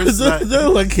 nobody cares.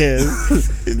 No one cares.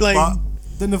 It's like, but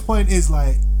then the point is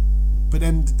like, but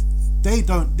then they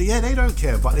don't. Yeah, they don't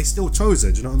care, but they still chose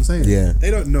her. Do you know what I'm saying? Yeah. They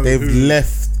don't know. they've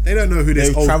left. They don't know who this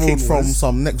They've old king travelled from was.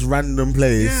 some next random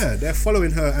place. Yeah, they're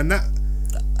following her, and that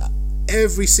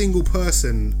every single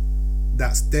person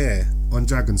that's there on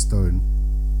Dragonstone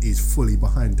is fully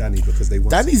behind Dany because they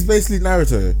want. Dany's basically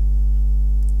Naruto.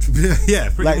 Yeah,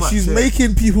 pretty Like, much. she's yeah.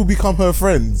 making people become her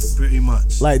friends. Pretty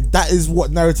much. Like, that is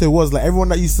what Naruto was. Like, everyone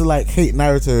that used to like hate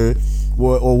Naruto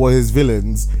or were his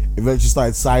villains eventually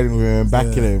started siding with him and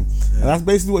backing him. And that's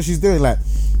basically what she's doing. Like,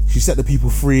 she set the people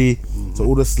free, so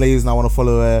all the slaves now want to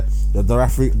follow her. The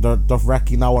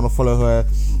Dothraki now want to follow her.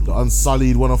 The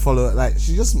Unsullied want to follow her. Like,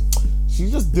 she's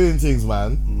just doing things,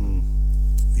 man.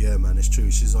 Yeah, man, it's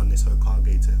true. She's on this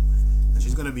Hokage tip, and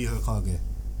she's gonna be Hokage.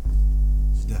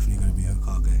 She's definitely gonna be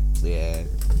Hokage. Yeah.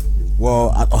 Well,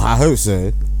 I hope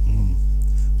so.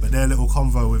 But their little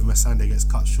convo with Missandei gets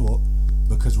cut short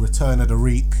because Return of the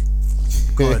Reek.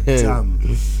 God damn.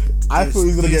 I thought he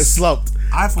was gonna get slumped.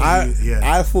 I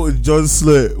thought Jon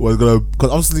Snow was gonna,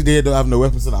 because obviously they don't have no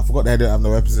weapons in it. I forgot they don't have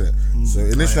no weapons in it. So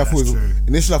initially I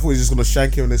thought he was just gonna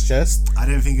shank him in his chest. I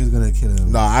didn't think he was gonna kill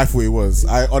him. Nah, I thought he was.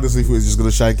 I honestly thought he was just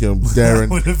gonna shank him there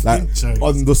and like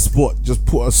on the spot, just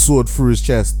put a sword through his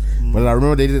chest. But I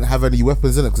remember they didn't have any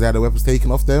weapons in it because they had the weapons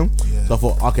taken off them. Yeah. So I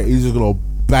thought, okay, he's just gonna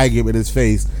bang him in his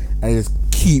face and just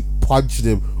keep punching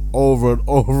him over and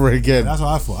over again. That's what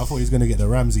I thought. I thought he was gonna get the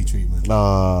Ramsay treatment.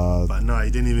 But no, he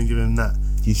didn't even give him that.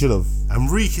 He should have. And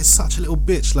Reek is such a little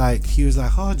bitch. Like, he was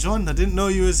like, "Oh, John, I didn't know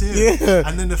you was here." Yeah.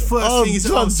 And then the first thing he said,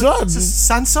 John.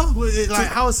 Sansa? Like,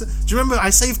 how is it? Do you remember? I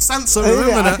saved Sansa.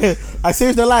 Remember that? I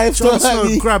saved her life. Jon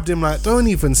Snow grabbed him like, "Don't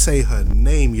even say her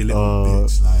name, you little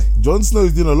bitch." Like, Jon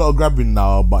Snow's doing a lot of grabbing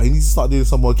now, but he needs to start doing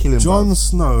some more killing. Jon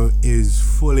Snow is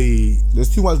fully. There's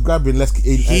too much grabbing.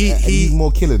 He needs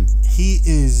more killing. He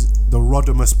is the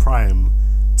Rodimus Prime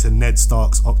to Ned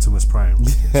Stark's Optimus Prime.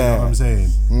 Do you know what I'm saying?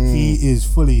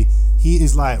 He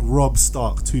is like Rob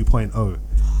Stark 2.0.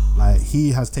 Like, he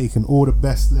has taken all the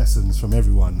best lessons from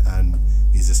everyone and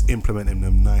is just implementing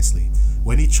them nicely.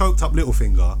 When he choked up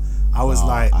Littlefinger, I was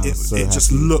it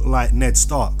just looked like Ned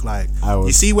Stark. Like,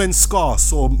 you see when Scar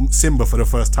saw Simba for the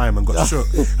first time and got shook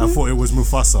and thought it was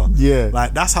Mufasa. Yeah.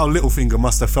 Like, that's how Littlefinger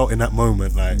must have felt in that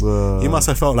moment. Like, he must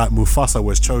have felt like Mufasa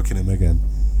was choking him again.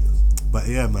 But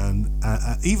yeah, man,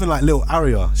 even like little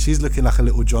Arya, she's looking like a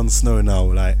little Jon Snow now,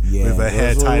 like with her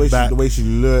hair tied back, the way she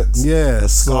looks, the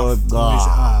scarf.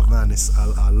 Man,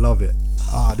 I love it.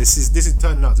 This is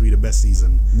turning out to be the best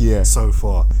season so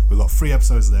far. We've got 3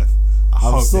 episodes left.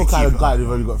 I'm still kind of glad we've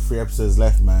only got 3 episodes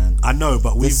left, man. I know,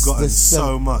 but we've gotten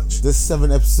so much. This 7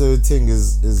 episode thing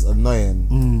is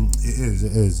annoying. It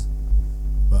is.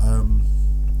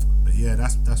 But yeah,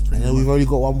 that's pretty. And then we've only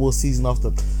got 1 more season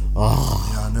after. Yeah,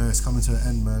 I know, it's coming to an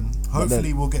end, man.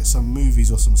 Hopefully we'll get some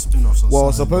movies or some spin-offs or something.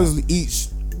 Well, supposedly each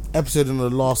episode in the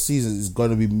last season is going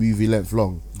to be movie length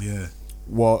long. Yeah.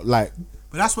 Well, like...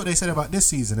 But that's what they said about this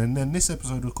season, and then this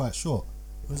episode was quite short.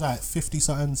 It was like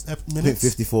 50-something minutes. I think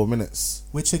 54 minutes.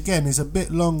 Which, again, is a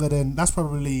bit longer than... That's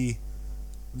probably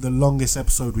the longest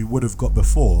episode we would have got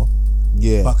before.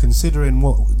 Yeah. But considering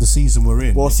what the season we're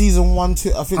in... Well, season 1, 2...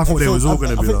 I thought it was all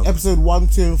going to be long. Episode 1,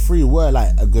 2 and 3 were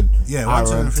like a good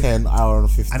hour and 10, hour and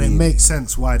 15. And it makes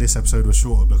sense why this episode was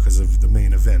shorter because of the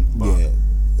main event. But yeah,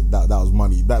 that was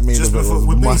money. That main event was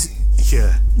money.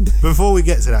 Yeah. Before we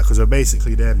get to that, because we're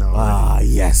basically there now.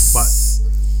 Yes.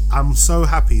 But I'm so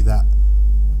happy that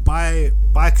by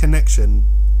connection,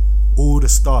 all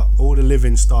the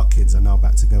living Stark kids are now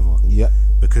back together. Yeah.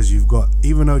 Because you've got,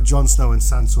 even though Jon Snow and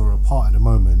Sansa are apart at the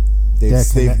moment,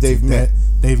 they've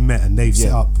met and they've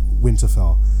set up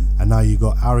Winterfell, and now you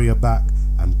got Arya back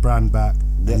and Bran back,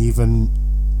 and even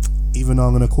though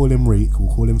I'm gonna call him Reek, we'll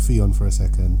call him Theon for a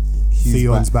second.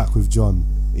 Theon's back with Jon.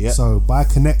 Yeah. So by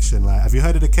connection, like, have you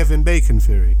heard of the Kevin Bacon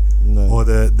theory? No. Or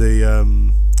the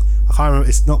I can't remember.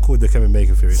 It's not called the Kevin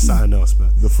Bacon theory. It's something else,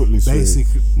 but the Footloose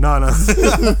basically, no. No.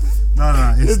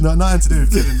 It's nothing to do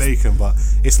with Kevin Bacon, but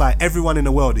it's like everyone in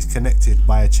the world is connected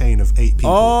by a chain of 8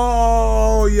 people.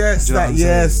 Oh yes,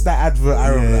 that advert. I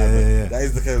remember that. That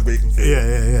is the Kevin Bacon theory.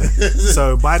 Yeah.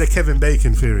 So by the Kevin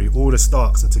Bacon theory, all the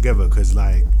Starks are together because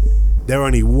like they're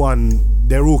only one.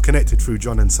 They're all connected through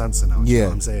Jon and Sansa now. You know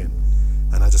what I'm saying?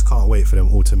 And I just can't wait for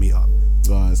them all to meet up.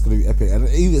 It's gonna be epic. And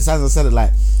even Sansa said it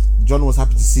like, Jon was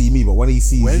happy to see me, but when he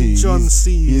sees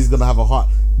he's gonna have a heart.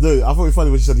 No, I thought it was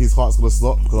funny when she said his heart's gonna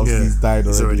stop because obviously he's died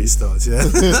already. It's already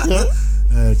started,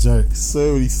 yeah. Jokes.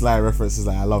 So many sly references,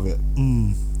 like I love it.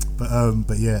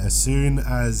 But yeah, as soon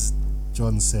as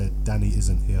Jon said Dany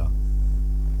isn't here,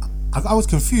 I was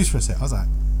confused for a sec. I was like,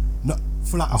 no,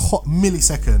 for like a hot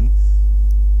millisecond,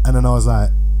 and then I was like,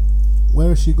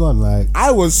 where is she gone? Like,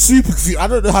 I was super confused. I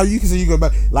don't know how you can say you go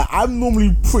back. Like, I'm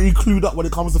normally pretty clued up when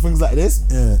it comes to things like this.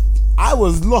 yeah, I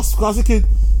was lost because I was thinking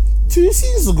 2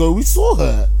 seasons ago we saw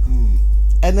her,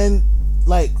 and then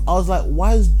like I was like,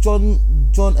 why is John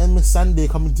and Miss Sunday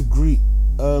coming to greet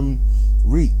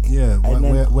Reek? yeah. And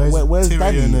then Where's Tyrion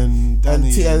Danny and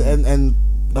Danny?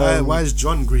 and Why is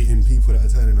John greeting people that are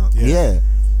turning up? yeah.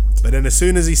 But then as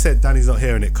soon as he said Danny's not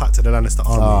here and it cut to the Lannister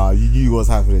army, You knew what's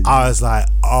happening. I was like,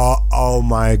 oh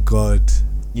my god.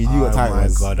 You knew what time it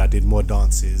was. Oh my god, I did more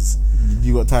dances.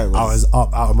 You got time. I was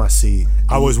up out of my seat.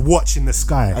 I was watching the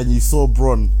sky. And you saw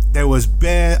Bronn. There was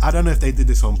I don't know if they did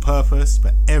this on purpose,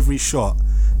 but every shot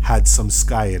had some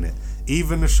sky in it.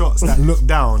 Even the shots that looked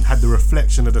down had the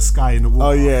reflection of the sky in the water.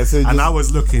 Oh yeah, so and I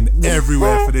was looking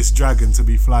everywhere for this dragon to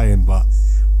be flying, but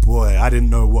boy, I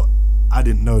didn't know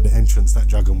the entrance that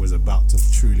dragon was about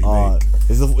to truly make.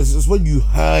 It's just when you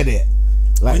heard it.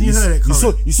 Like When you heard it, you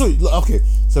saw. Look, okay,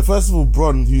 so first of all,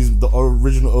 Bronn, who's the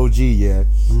original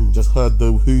OG, just heard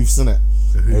the hoofs in it.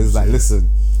 It was like, listen,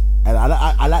 and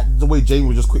I like the way Jamie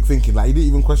was just quick thinking. Like he didn't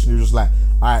even question. He was just like,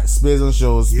 all right, spears and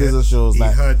shields. He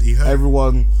Like heard.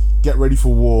 everyone get ready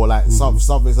for war. Like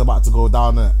something's about to go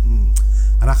down there.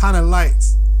 And I kind of liked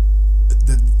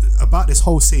about this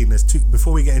whole scene. There's two.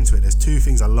 Before we get into it, there's two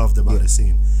things I loved about this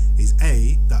scene. Is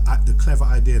the clever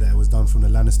idea that it was done from the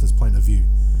Lannisters' point of view,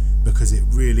 because it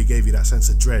really gave you that sense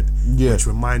of dread, which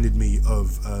reminded me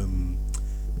of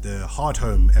the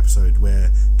Hardhome episode where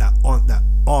that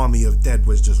army of dead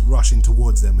was just rushing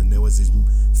towards them, and there was this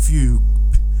few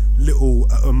little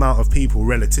amount of people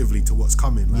relatively to what's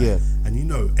coming. And you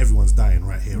know everyone's dying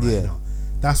right here, right now.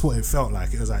 That's what it felt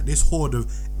like. It was like this horde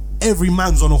of every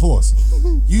man's on a horse.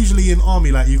 Usually in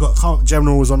army, like you got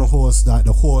generals on a horse, like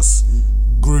the horse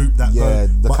group that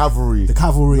the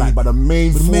cavalry, like, but the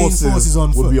main forces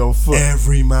on foot. Would be on foot.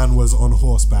 Every man was on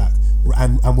horseback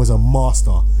and was a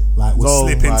master, like would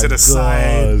slip into the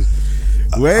side.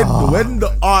 When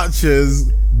the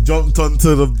archers jumped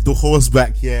onto the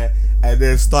horseback and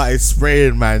then started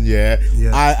spraying, man,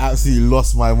 I absolutely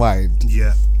lost my mind.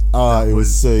 It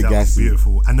was so gassy.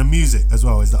 Beautiful. And the music as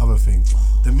well is the other thing.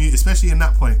 Especially in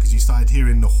that point, because you started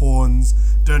hearing the horns,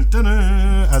 dun, dun,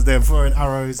 dun, as they're throwing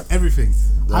arrows, everything.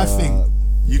 I think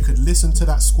you could listen to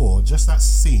that score, just that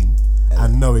scene,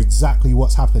 and know exactly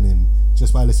what's happening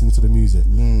just by listening to the music.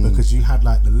 Because you had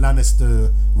like the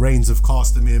Lannister Reigns of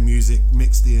Castamere music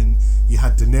mixed in. You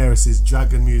had Daenerys'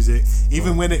 dragon music.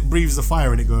 Even when it breathes the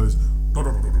fire and it goes,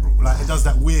 like it does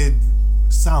that weird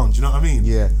sound. Do you know what I mean?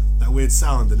 Yeah. That weird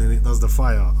sound, and then it does the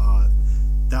fire.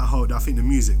 I think the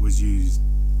music was used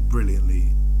brilliantly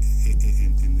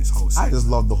in this whole scene. I just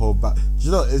love the whole back.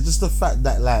 You know, it's just the fact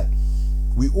that like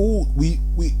we always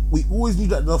knew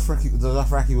that the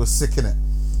Dothraki was sick in it.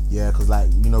 Yeah, because like,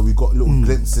 you know, we got little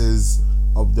glimpses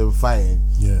of them fighting.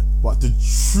 Yeah. But to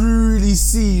truly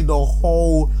see the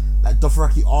whole like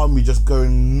Dothraki army just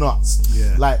going nuts.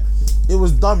 Yeah. Like it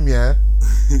was dumb. Yeah.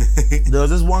 There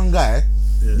was this one guy.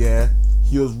 Yeah.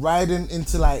 He was riding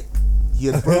into like he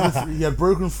had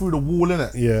broken through the wall,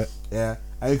 innit? Yeah. Yeah.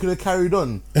 And he could have carried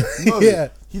on. No,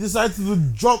 he decided to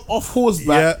jump off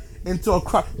horseback into a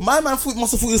crowd. My man must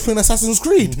have thought he was playing Assassin's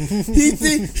Creed. he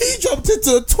jumped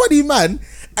into a 20 man,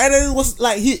 and then it was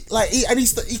like he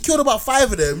killed about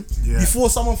 5 of them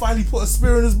before someone finally put a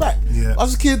spear in his back. Yeah. I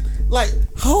was a kid, like,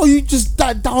 how are you just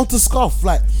that down to scuff?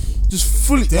 Like, just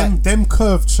fully them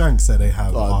curved shanks that they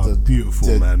have are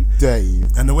beautiful, man. Dirty.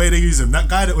 And the way they use them, that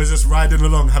guy that was just riding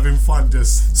along having fun,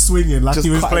 just swinging like he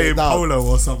was playing polo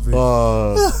or something.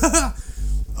 That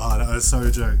was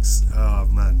so jokes. Oh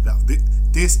man,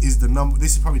 this is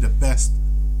probably the best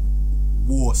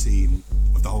war scene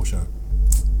of the whole show.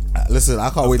 Listen, I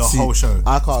can't wait to see the whole show.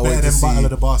 I can't wait to see Battle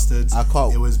of the Bastards.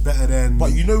 It was better than.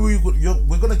 But you know, we're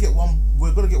gonna get one.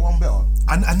 We're gonna get one better.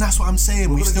 And that's what I'm saying.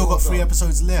 We've still got 3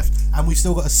 episodes left, and we've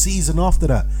still got a season after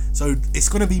that. So it's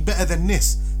gonna be better than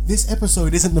this. This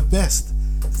episode isn't the best.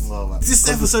 This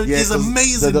episode is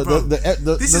amazing, bro.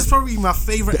 This is probably my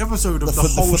favorite episode of the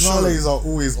whole show. The finales are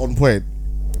always on point.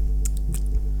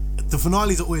 The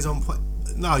finales are always on point.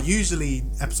 No, usually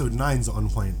episode 9's are on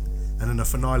point. And then the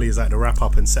finale is like the wrap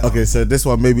up and set up. Okay, so this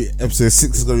one, maybe episode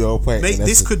 6 is going to be on point. Mate,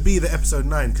 this could be the episode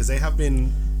 9, because they have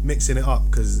been mixing it up,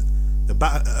 because the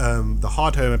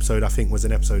Hardhome episode, I think, was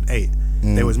in episode 8.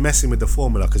 They was messing with the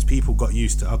formula, because people got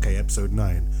used to, okay, episode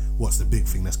 9, what's the big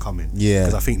thing that's coming? Yeah.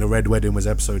 Because I think the Red Wedding was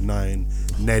episode 9,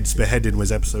 Ned's beheading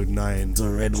was episode 9. The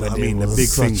Red Wedding the big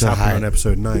things happened on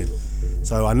episode 9.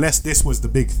 So unless this was the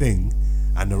big thing,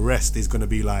 and the rest is going to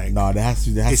be like... No, there has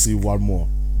to be one more.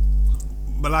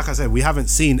 But like I said, we haven't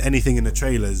seen anything in the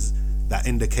trailers that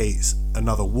indicates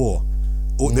another war.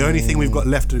 The only thing we've got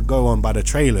left to go on by the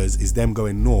trailers is them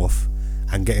going north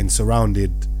and getting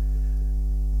surrounded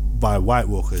by White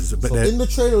Walkers. But So in the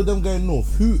trailer of them going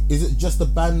north, who is it? Just the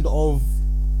band of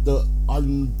the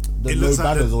it no looks like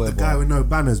banners or the whatever? guy with no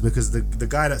banners, because the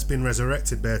guy that's been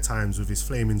resurrected bare times with his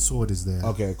flaming sword is there.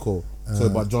 Okay, cool. So,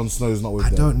 but Jon Snow's not with I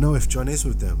them. don't know if Jon is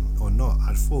with them or not.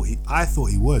 I thought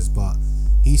he was, but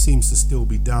he seems to still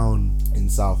be down. in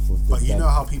south of the. But you know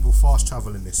how people fast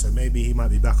travel in this, so maybe he might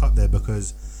be back up there,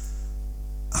 because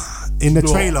in the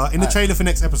trailer for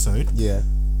next episode, Yeah.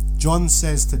 Jon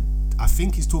says to, I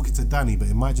think he's talking to Dany, but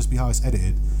it might just be how it's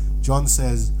edited. Jon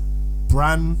says,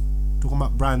 Bran, talking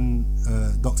about Bran,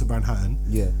 Dr. Bran Hatton.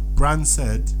 Yeah. Bran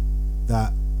said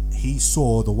that he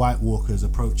saw the White Walkers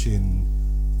approaching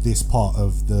this part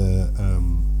of the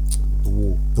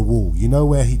wall. The wall. You know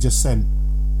where he just sent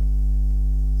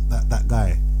that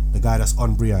guy, the guy that's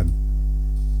on Brienne,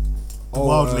 the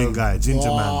wildling guy, ginger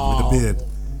man with a beard,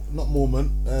 Not Mormon.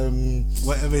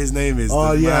 whatever his name is.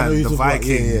 Oh, the yeah, I know man, who the you're talking about.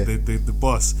 Viking, Yeah, The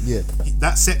boss. Yeah.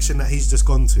 That section that he's just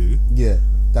gone to. Yeah.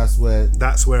 That's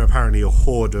where Apparently a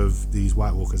horde of these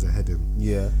White Walkers are heading.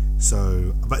 Yeah.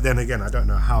 So, but then again, I don't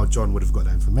know how Jon would have got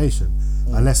that information,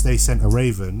 unless they sent a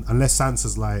raven. Unless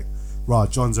Sansa's like, "Rah,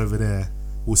 Jon's over there.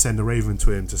 We'll send a raven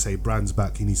to him to say Bran's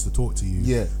back. He needs to talk to you.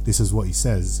 Yeah. This is what he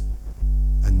says."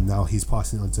 And now he's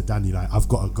passing it on to Dany. Like, I've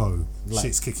got to go. Like,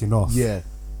 Shit's kicking off. Yeah.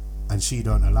 And she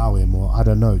don't allow him, or I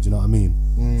don't know. Do you know what I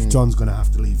mean? Jon's gonna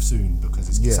have to leave soon because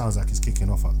it sounds like it's kicking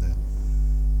off up there.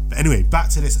 But anyway, back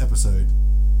to this episode.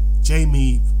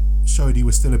 Jaime showed he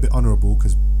was still a bit honourable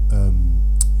because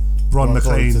Bronn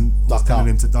McClane was telling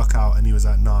him to duck out, and he was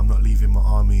like, "No, I'm not leaving my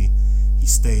army." He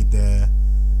stayed there,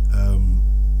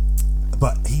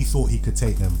 but he thought he could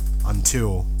take them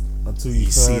until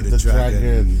you see heard the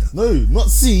dragon. No, not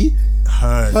see.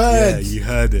 Heard. Yeah, Heard. you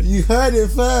heard it. You heard it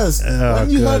first. Oh, when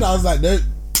you God. heard it, I was like, no,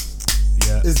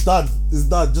 Yeah, it's done. It's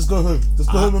done. Just go home.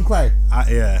 Just go home and cry.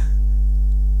 yeah.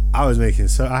 I was making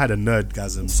I had a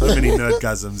nerdgasm. So many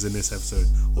nerdgasms in this episode,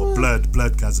 or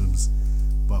bloodgasms.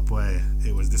 But boy,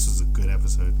 this was a good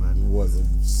episode, man. It was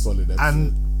a solid episode.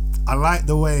 And I like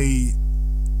the way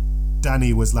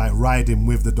Dany was like riding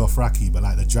with the Dothraki, but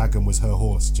like the dragon was her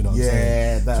horse. Do you know what I'm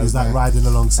saying? that She was like nice. riding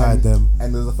alongside and, them.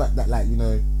 And there's the fact that, like, you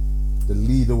know, the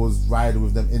leader was riding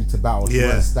with them into battle. She Yeah.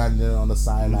 wasn't standing on the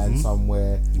sideline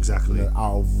somewhere, Exactly. you know,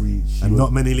 out of reach. She And was-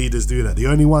 not many leaders do that. The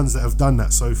only ones that have done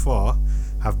that so far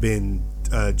have been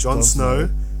Jon Snow,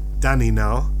 Dany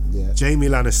now, Yeah. Jaime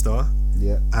Lannister,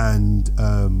 Yeah. and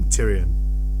Tyrion.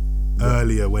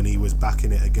 Earlier when he was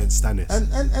backing it against Stannis.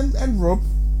 And Rob.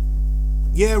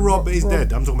 Yeah, Rob is Rob-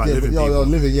 dead. I'm talking about yeah, living yo, people.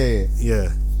 living, yeah. Yeah.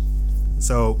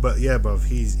 So, but yeah, bruv,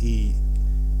 he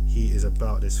is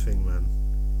about this thing, man.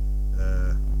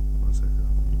 1 second.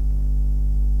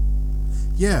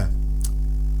 Yeah.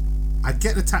 I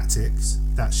get the tactics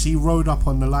that she rode up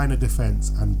on the line of defense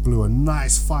and blew a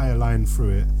nice fire line through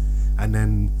it, and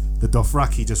then the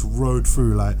Dothraki just rode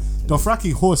through. Like,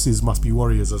 Dothraki horses must be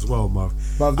warriors as well, bruv.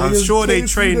 But they I'm just sure they came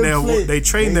train through their the they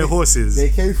train their horses They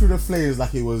came through the flames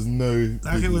like it was no.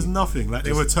 like it was nothing. Like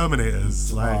they were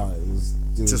Terminators. Like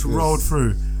it just rolled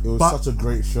through. It was But- such a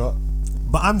great shot.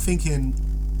 But I'm thinking,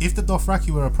 if the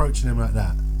Dothraki were approaching him like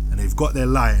that, and they've got their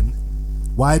line,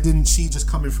 why didn't she just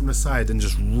come in from the side and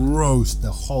just roast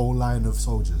the whole line of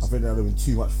soldiers? I think there would have been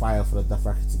too much fire for the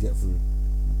Dothraki to get through.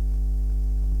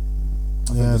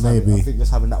 Yeah, I maybe. think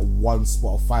just having that one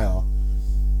spot of fire.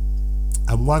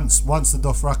 And once the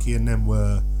Dothraki and them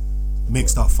were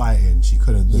mixed up fighting, she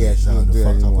couldn't do Yeah, it. she That would couldn't have do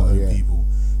it fucked up her anymore, own yeah. people.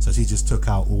 So she just took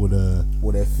out all the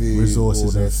All their food, resources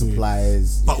all their and food.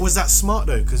 supplies. But was that smart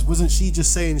though? Because wasn't she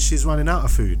just saying she's running out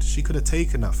of food? She could have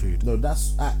taken that food. No,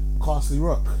 that's at Castle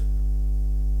Rock.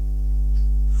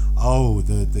 Oh,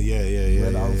 the yeah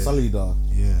Where the Unsullied are.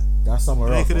 yeah. That's somewhere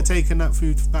They else. could have taken that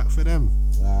food back for them.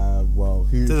 Well,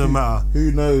 Doesn't matter.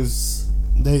 Who knows?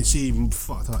 She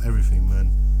fucked up everything,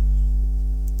 man.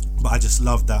 But I just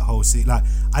loved that whole scene. Like,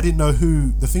 I didn't know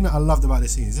who. The thing that I loved about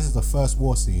this scene is this is the first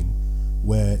war scene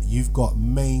where you've got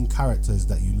main characters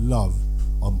that you love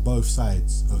on both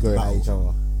sides of the Going at battle. each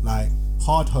other. Like,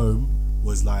 Hardhome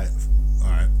was like,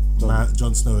 alright,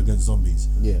 Jon Snow against zombies.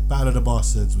 Yeah. Battle of the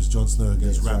Bastards was Jon Snow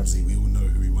against Against Ramsay. We all know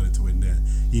who we wanted to win there.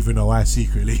 Even though I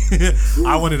secretly,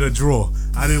 I wanted a draw.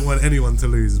 I didn't want anyone to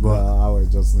lose, but I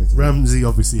would just need to. Ramsay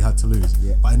obviously had to lose.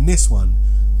 Yeah. But in this one,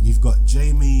 you've got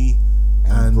Jaime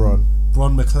and Bronn.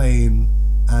 Bronn McClane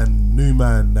and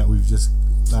Newman that we've just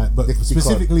like, but Because-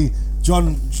 specifically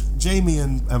Jaime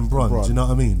and Bronn. Do you know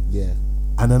what I mean? Yeah.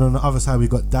 And then on the other side, we've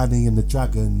got Dany and the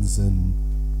dragons and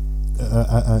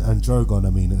and Drogon. I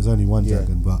mean, there's only one Yeah.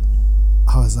 dragon, but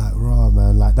I was like, raw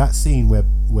man, like that scene where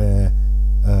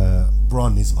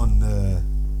Bronn is on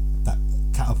that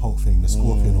catapult thing, the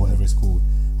scorpion or whatever it's called,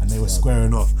 and they were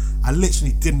squaring off. I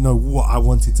literally didn't know what I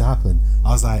wanted to happen. I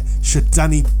was like, should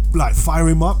Dany like fire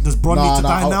him up? Does Bronn need to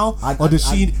die now? Or does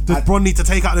Bronn need to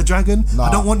take out the dragon? Nah.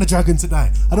 I don't want the dragon to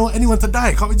die. I don't want anyone to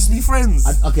die. Can't we just be friends?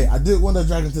 I didn't want the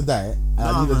dragon to die, and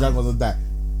I knew the dragon was to die,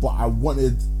 but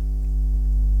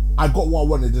I got what I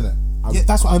wanted, didn't it? Yeah,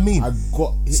 that's what I mean. I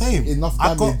got Same. enough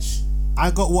damage. I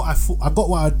got what I got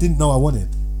what I didn't know I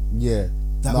wanted. Yeah,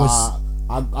 That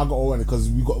I got what I wanted because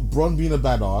we got Bronn being a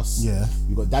badass. Yeah.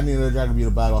 We got Dany and the dragon being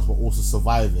a badass, but also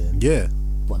surviving. Yeah.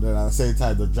 But then at the same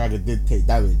time, the dragon did take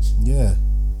damage. Yeah.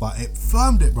 But it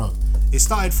firmed it, bro. It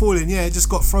started falling, yeah, it just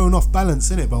got thrown off balance,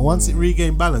 innit? But once it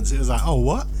regained balance, it was like, oh,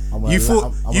 what? You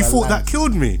thought that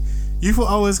killed me? You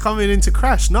thought I was coming in to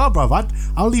crash? Nah, bruv.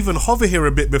 I'll even hover here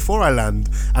a bit before I land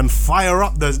and fire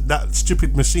up that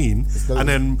stupid machine, and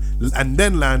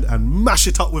then land and mash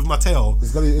it up with my tail.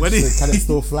 It's gonna be interesting. Can it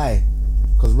still fly?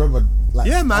 Because remember, like,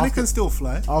 yeah, man, it can still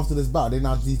fly. After this battle, they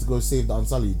now need to go save the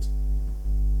Unsullied.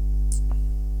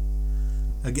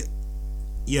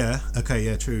 Yeah, okay,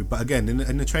 yeah, true. But again,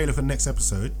 in the trailer for the next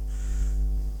episode,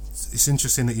 it's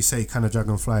interesting that you say can a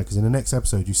dragon fly, because in the next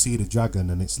episode you see the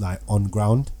dragon and it's like on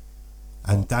ground,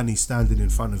 and Dany's standing in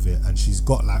front of it, and she's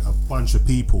got like a bunch of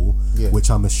people,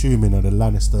 which I'm assuming are the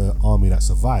Lannister army that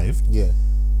survived. Yeah.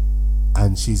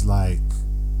 And she's like,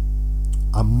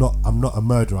 I'm not a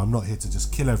murderer. I'm not here to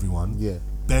just kill everyone. Yeah.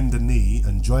 Bend the knee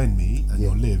and join me, and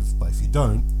you'll live. But if you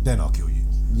don't, then I'll kill you.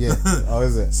 Yeah. Oh,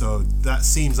 is it? So that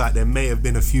seems like there may have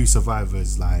been a few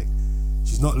survivors. Like,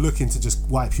 she's not looking to just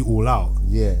wipe you all out.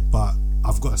 Yeah. But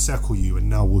I've got to circle you, and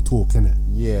now we'll talk, innit?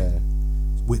 Yeah.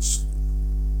 Which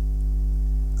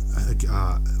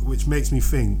makes me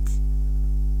think.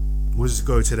 We'll just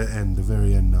go to the end, the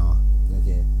very end now.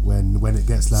 Okay. When it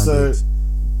gets landed. So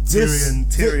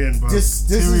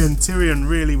Tyrion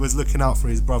really was looking out for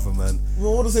his brother, man.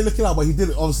 Well, what does he looking out? But he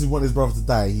didn't obviously want his brother to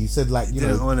die. He said, like, you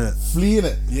know, flee in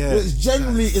it. Yeah. Which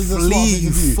generally is a smart Flee,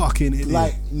 thing to you do. fucking idiot.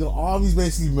 Like, the army's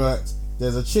basically murked.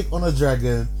 There's a chick on a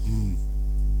dragon.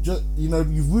 Just, you know,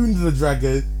 you've wounded a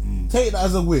dragon. Take that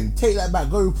as a win. Take that back.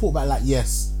 Go report back. Like,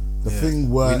 yes, the thing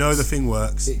works. We know the thing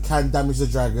works. It can damage the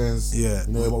dragons. Yeah.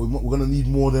 You know, but we're gonna need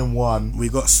more than one. We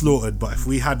got slaughtered, but if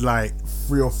we had like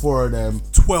 3 or 4 of them,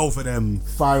 12 of them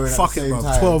firing at the same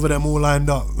time. 12 of them all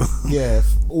lined up. Yeah,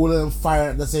 all of them firing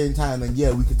at the same time, and yeah,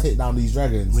 we could take down these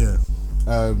dragons. Yeah.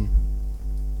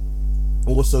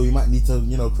 Also, we might need to,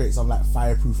 you know, create some like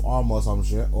fireproof armor or some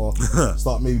shit, or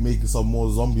start maybe making some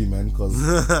more zombie men, because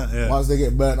once they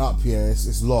get burnt up here,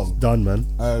 it's long. Done, man.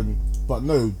 But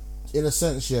no, in a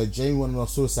sense, yeah, Jaime went on a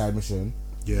suicide mission.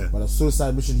 Yeah. But the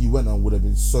suicide mission he went on would have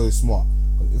been so smart.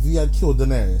 If he had killed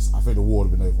Daenerys, I think the war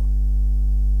would have been over.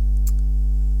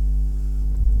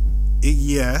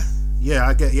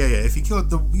 I get. Yeah. If he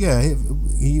killed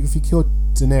if he killed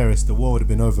Daenerys, the war would have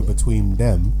been over between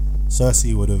them.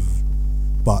 Cersei would have,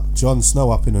 but Jon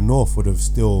Snow up in the north would have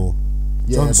still.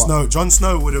 Jon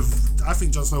Snow would have. I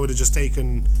think Jon Snow would have just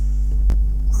taken.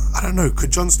 I don't know.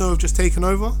 Could Jon Snow have just taken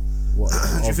over? Do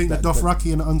you think the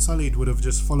Dothraki and the Unsullied would have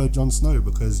just followed Jon Snow?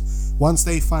 Because once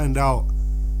they find out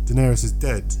Daenerys is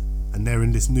dead and they're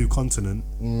in this new continent,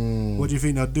 what do you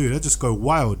think they'll do? They'll just go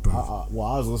wild, bro. Well,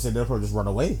 I was gonna say they'll probably just run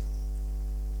away.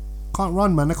 Can't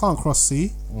run, man. They can't cross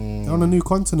sea. They're on a new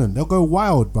continent. They'll go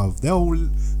wild, bruv. They'll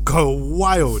go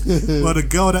wild. Well, the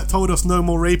girl that told us no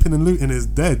more raping and looting is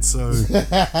dead, so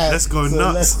let's go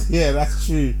nuts. That's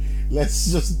true.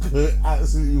 Let's just go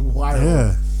absolutely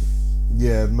wild.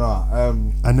 Yeah, nah.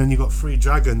 And then you got 3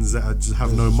 dragons that just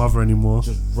have no mother anymore.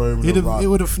 Just roaming around. It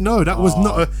would have. No, that was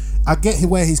not. I get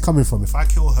where he's coming from. If I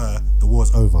kill her, the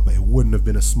war's over. But it wouldn't have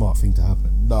been a smart thing to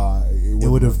happen. Nah, it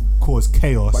would have caused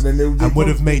chaos. But then and would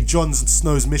have made Jon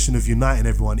Snow's mission of uniting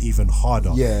everyone even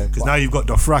harder. Yeah, because now you've got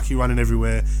Dothraki running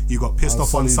everywhere. You got pissed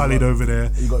off Unsullied over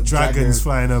there. You got dragons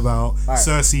flying about. Right.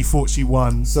 Cersei thought she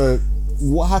won. So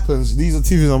what happens? These are 2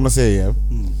 things I'm gonna say. Yeah.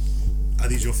 Are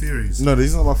these your theories? No,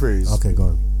 these are not my theories. Okay, go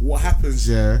on. What happens,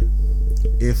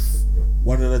 if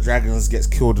one of the dragons gets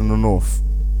killed in the north?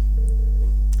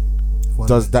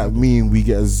 Does that mean we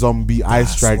get a zombie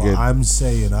ice dragon? What I'm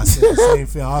saying. I said the same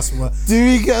thing. I asked what. Do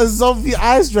we get a zombie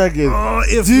ice dragon? Oh,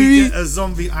 if we get a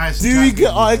zombie ice dragon. Do we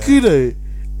get Articuno?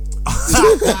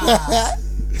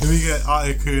 Do we get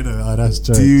Articuno? Oh, that's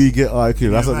jokes. Do we get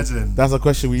Articuno? That's a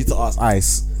question we need to ask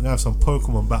Ice. We have some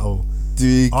Pokemon battle. Do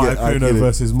we get Articuno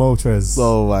versus Moltres?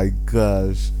 Oh my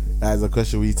gosh. That is a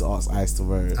question we need to ask Ice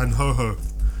tomorrow. And Ho-Ho.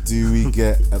 Do we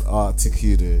get an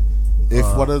Articuno? If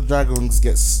one of the dragons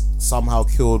gets somehow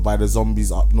killed by the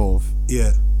zombies up north,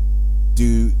 Yeah.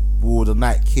 will the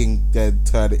Night King then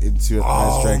turn it into an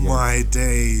ice dragon? Oh my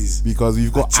days! Because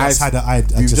we've got I just ice. had an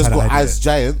idea. We've just got ice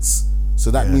giants,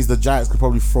 so that means the giants could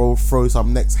probably throw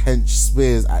some next hench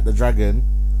spears at the dragon.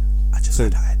 I just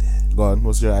had an idea. Go on,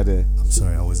 what's your idea? I'm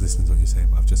sorry, I was listening to what you're saying,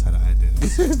 but I've just had an idea.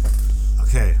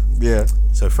 Okay. Yeah.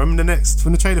 So from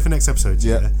the trailer for next episode,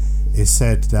 it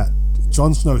said that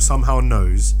Jon Snow somehow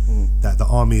knows that the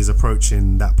army is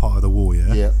approaching that part of the wall,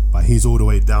 Yeah. But he's all the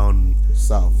way down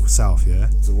South, yeah.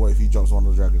 So what if he jumps on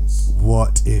the dragons?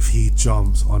 What if he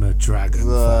jumps on a dragon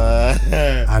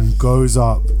and goes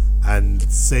up and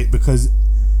say, because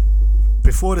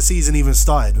before the season even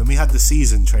started, when we had the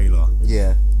season trailer,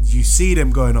 Yeah. you see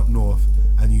them going up north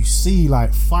and you see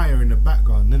like fire in the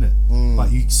background, innit?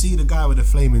 But you see the guy with the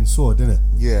flaming sword, innit?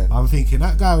 Yeah. I'm thinking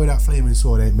that guy with that flaming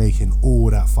sword ain't making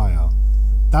all that fire.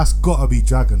 That's gotta be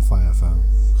dragon fire, fam.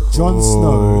 Jon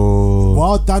Snow,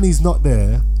 while Danny's not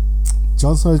there,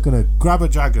 Jon Snow's gonna grab a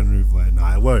dragon root boy.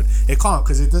 Nah, it won't. It can't,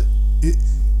 because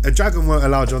a dragon won't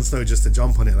allow Jon Snow just to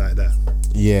jump on it like that.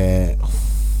 Yeah.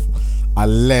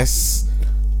 Unless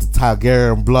the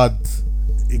Targaryen blood.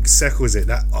 It settles it.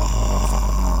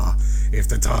 If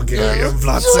the Targaryen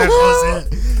blood settles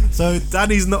it. So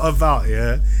Danny's not about,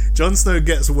 Jon Snow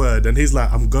gets word and he's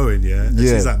like, I'm going, And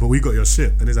she's like, but we got your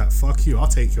ship. And he's like, fuck you, I'll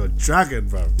take your dragon,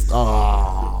 bro.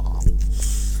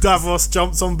 Davos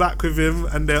jumps on back with him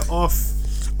and they're off.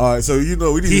 Alright, so we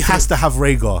need He has to have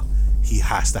Rhaegar. He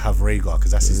has to have Rhaegar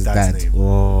because that's his dad's name.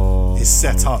 It's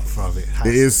set up, bro.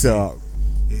 It is set up.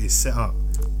 It is set up.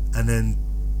 And then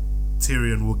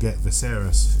Tyrion will get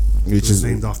Viserys, which is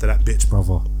named after that bitch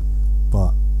brother.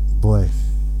 But boy,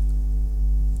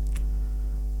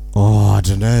 I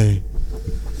don't know.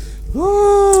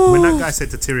 When that guy said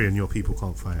to Tyrion, "Your people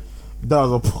can't fight," that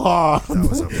was a par. That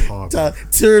was a par.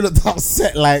 Tyrion looked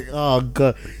upset, like, oh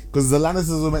god, because the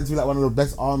Lannisters were meant to be like one of the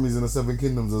best armies in the Seven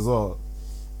Kingdoms as well.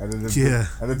 And then the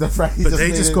Dothraki but they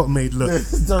just got made look,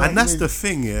 and that's the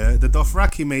thing, The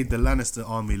Dothraki made the Lannister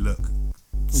army look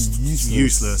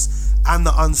useless, and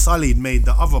the Unsullied made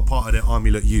the other part of their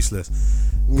army look useless.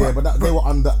 Yeah, but they were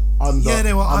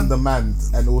they were undermanned,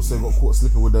 and also got caught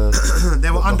slipping with the.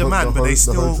 They were undermanned, but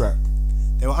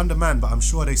they were undermanned. But I'm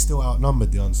sure they still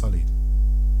outnumbered the Unsullied.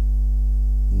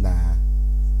 Nah,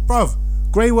 bruv,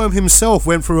 Grey Worm himself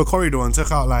went through a corridor and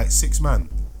took out like 6 men.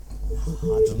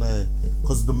 I don't know,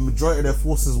 because the majority of their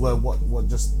forces were what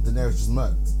just Daenerys just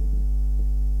murked.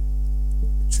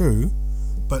 True,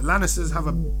 but Lannisters have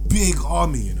a big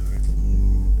army,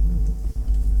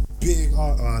 Big,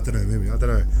 I don't know, maybe, I don't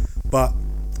know. But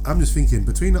I'm just thinking,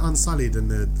 between the Unsullied and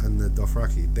the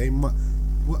Dothraki, they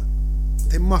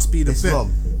must be the best.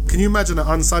 Can you imagine an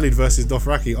Unsullied versus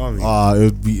Dothraki army? It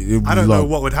would be I don't know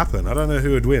what would happen. I don't know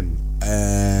who would win.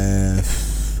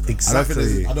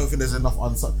 Exactly. I don't think there's enough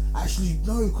Unsullied. Actually,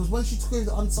 no, because when she took over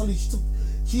the Unsullied,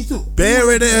 she took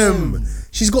Bear of them.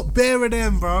 She's got Bear of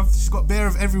them, bruv. She's got Bear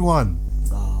of everyone.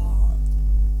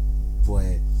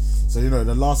 Boy. So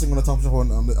the last thing I'm gonna touch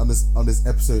on this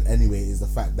episode anyway is the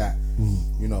fact that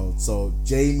so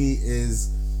Jaime is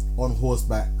on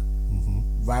horseback,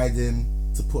 riding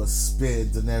to put a spear in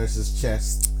Daenerys'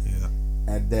 chest,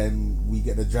 and then we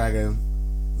get the dragon.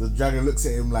 The dragon looks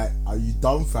at him like, "Are you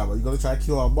dumb, fam? Are you gonna try to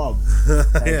kill our mom?"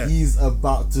 And he's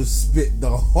about to spit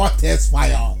the hottest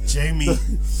fire.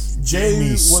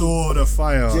 Jaime saw the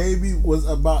fire. Jaime was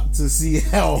about to see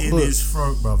hell in his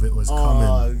throat, bruv. It was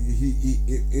coming.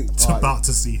 It's about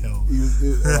to see hell.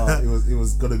 It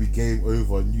was gonna be game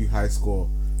over, new high score.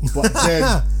 But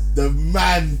then the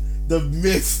man, the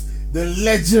myth, the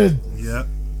legend.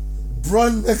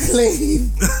 Bronn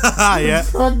McLean.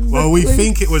 We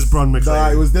think it was Bronn McLean.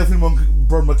 Nah, it was definitely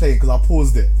Bronn McLean because I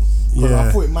paused it. Because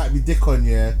I thought it might be Dickon,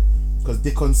 because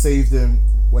Dickon saved him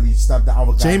when he stabbed the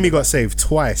other guy. Jaime got saved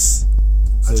twice.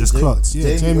 So I just clocked.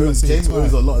 Jaime owes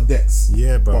a lot of debts.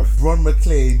 Yeah, bro. But Bronn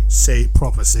McLean saved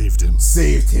him.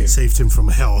 Saved him from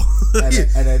hell.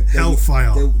 and then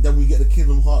hellfire. Then we get the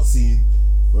Kingdom Hearts scene.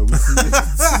 Where we see,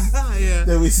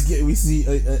 then we see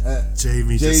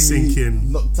Jaime just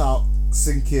sinking, knocked out,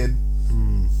 sinking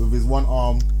with his one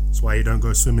arm. That's why you don't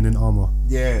go swimming in armor.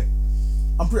 Yeah,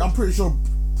 I'm pretty sure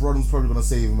Bronn's probably gonna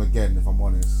save him again. If I'm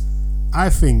honest, I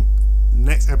think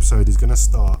next episode is gonna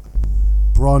start.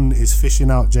 Bronn is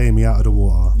fishing out Jaime out of the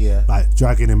water, like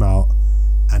dragging him out,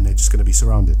 and they're just gonna be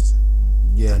surrounded.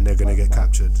 And they're gonna get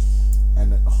captured.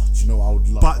 And do you know what I would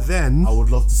love? But then I would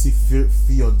love to see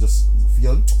Tyrion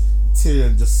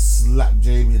just slap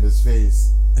Jaime in his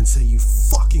face and say, "You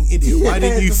fucking idiot! Why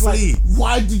did you flee?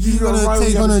 Why did you gonna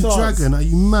take on a dragon? Are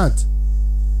you mad?"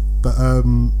 But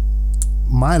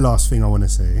my last thing I want to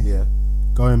say, Yeah.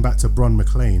 going back to Bron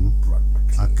McClane,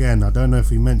 again, I don't know if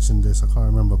we mentioned this, I can't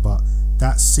remember, but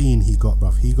that scene he got,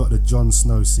 bruv, he got the Jon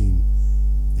Snow scene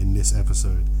in this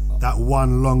episode. That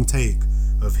one long take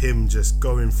of him just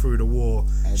going through the war,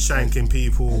 And shanking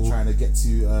people, And trying to get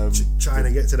to trying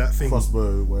to get to that thing.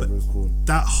 crossbow, whatever it's called.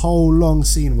 That whole long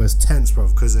scene was tense,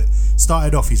 bruv, because it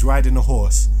started off, he's riding a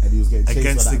horse. And he was getting chased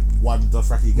Against by that one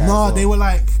Dothraki guy. No, as well. they were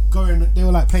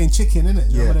like playing chicken, innit?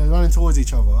 Yeah. They were running towards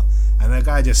each other, and that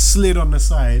guy just slid on the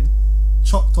side,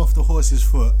 chopped off the horse's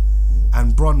foot,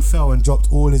 and Bronn fell and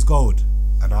dropped all his gold.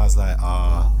 And I was like,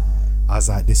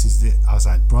 this is it. I was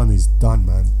like, Bronn is done,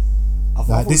 man.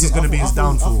 This is going to be his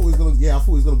downfall. I thought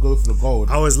he was going to go for the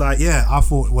gold. I was like, I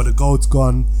thought, well, the gold's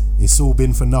gone. It's all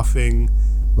been for nothing.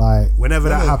 Like, whenever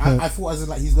that happened. I thought as in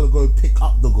like he's going to go pick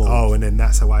up the gold. Oh, and then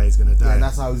that's why he's going to die. Yeah, and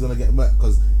that's how he's going to get murked,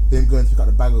 because him going to pick up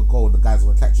the bag of gold, the guy's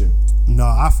going to catch him. No,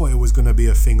 I thought it was going to be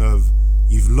a thing of,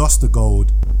 you've lost the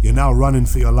gold, you're now running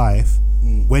for your life.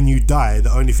 When you die,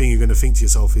 the only thing you're going to think to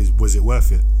yourself is, was it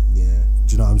worth it? Yeah.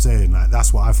 Do you know what I'm saying? Like,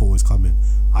 that's what I thought was coming.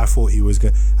 I thought he was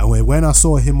good. And when I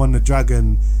saw him on the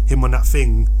dragon, him on that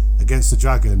thing against the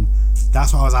dragon,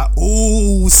 that's why I was like,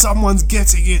 oh, someone's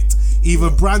getting it.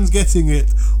 Either Bran's getting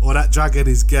it or that dragon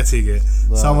is getting it.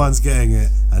 Right. Someone's getting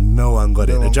it, and no one got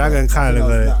it. The dragon kind of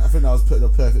got it. I think that was put in the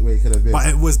perfect way it could have been. But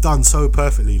it was done so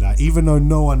perfectly. Like, even though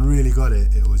no one really got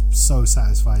it, it was so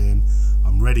satisfying.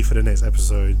 I'm ready for the next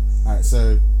episode. Alright,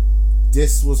 so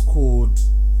this was called.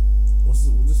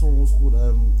 This one was called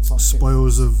The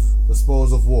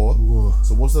Spoils of War. War.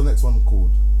 So what's the next one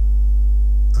called?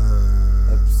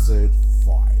 Episode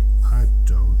 5. I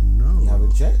don't know. You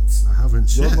haven't checked? I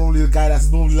haven't You're checked. normally the guy that's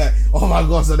normally like, oh my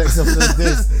gosh, the next episode is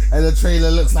this, and the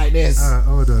trailer looks like this.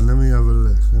 Hold on, let me have a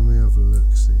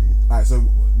look. See. Alright, so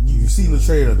you've seen the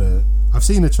trailer though. I've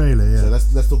seen the trailer, yeah. So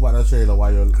let's talk about the trailer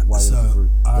while you're looking through.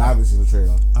 I haven't seen the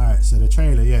trailer. Alright, so the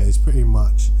trailer, is pretty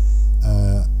much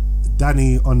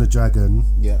Dany on the dragon.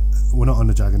 Yeah. Well, not on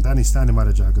the dragon. Dany standing by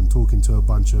the dragon, talking to a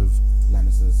bunch of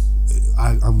Lannisters.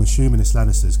 I'm assuming it's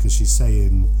Lannisters, because she's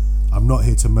saying, "I'm not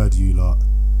here to murder you lot.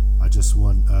 I just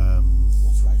want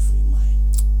what's rightfully mine."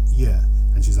 Yeah,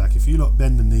 and she's like, "If you lot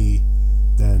bend the knee,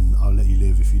 then I'll let you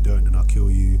live. If you don't, then I'll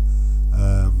kill you."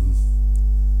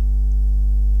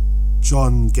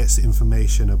 Jon gets the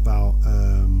information about.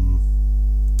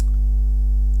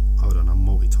 Hold on, I'm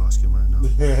multitasking right now.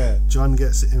 Jon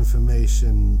gets the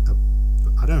information.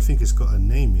 I don't think it's got a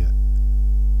name yet.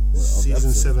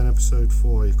 Season 7, episode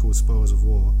 4 is called Spoils of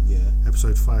War. Yeah.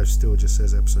 Episode 5 still just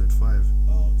says episode 5.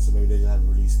 Oh, so maybe they just haven't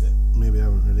released it. Maybe I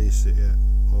haven't released it yet.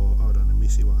 Or hold on, let me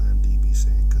see what IMDb is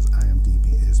saying, because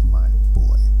IMDb is my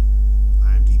boy.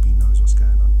 IMDb knows what's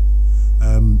going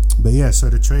on. But yeah, so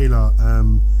the trailer,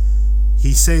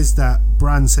 he says that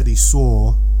Bran said he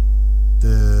saw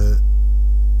the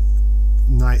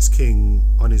Night's King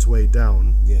on his way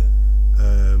down. Yeah.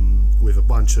 With a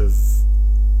bunch of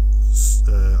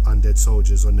undead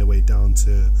soldiers on their way down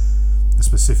to a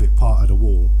specific part of the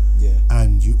wall. Yeah.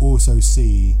 And you also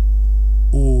see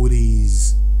all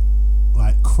these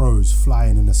like crows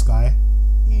flying in the sky.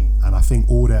 And I think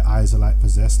all their eyes are like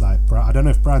possessed. Like, I don't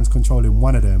know if Bran's controlling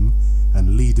one of them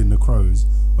and leading the crows,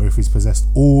 or if he's possessed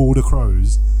all the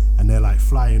crows and they're like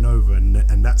flying over,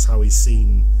 and that's how he's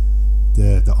seen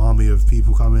the army of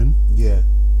people come in. Yeah.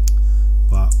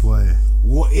 But boy,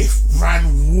 what if Bran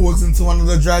walks into one of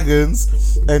the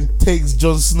dragons and takes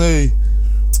Jon Snow?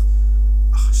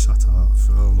 Shut up,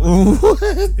 film.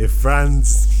 If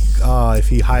Bran's, if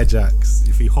he hijacks,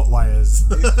 if he hotwires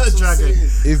a dragon.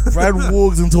 If Bran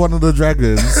walks into one of the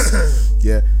dragons,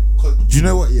 yeah. Do you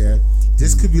know what? Yeah,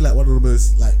 this could be like one of the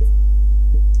most like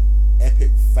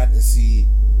epic fantasy.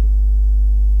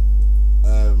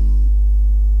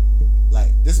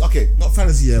 Like this. Okay, not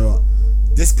fantasy era.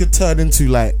 This could turn into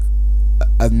like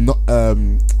a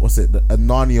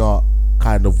Narnia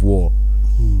kind of war,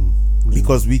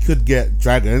 because we could get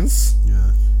dragons.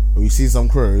 Yeah. We see some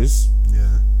crows.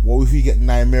 Yeah. What if we get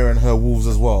Nymeria and her wolves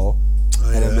as well,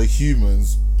 and then the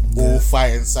humans all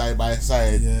fighting side by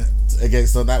side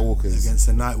against the Nightwalkers? Against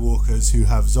the Nightwalkers, who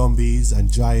have zombies and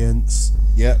giants.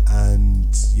 Yep. And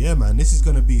yeah, man, this is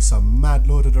gonna be some mad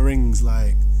Lord of the Rings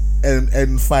like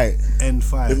end fight.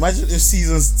 Imagine if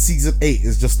season 8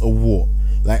 is just a war.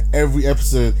 Like every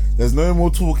episode, there's no more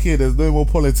talking, there's no more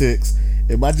politics.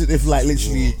 Imagine if like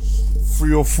literally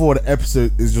 3 or 4 of the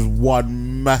episode is just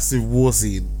one massive war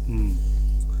scene.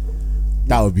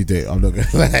 That would be dope. I'm not gonna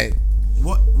lie.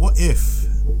 What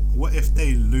if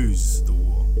they lose the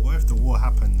war? What if the war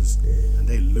happens and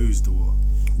they lose the war?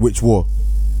 Which war?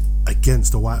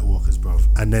 Against the White Walkers, bruv.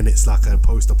 And then it's like a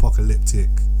post-apocalyptic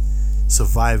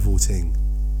survival thing.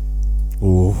 Do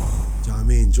you know what I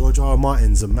mean? George R. R.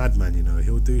 Martin's a madman, you know.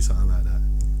 He'll do something like that.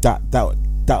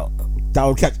 That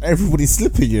would catch everybody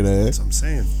slipping, you know. That's what I'm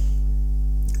saying.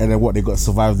 And then what? They got to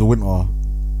survive the winter.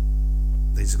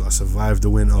 They just got to survive the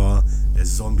winter. There's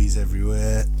zombies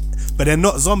everywhere. But they're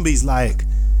not zombies like,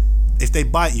 if they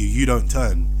bite you, you don't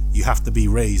turn. You have to be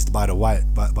raised by the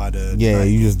Yeah, night,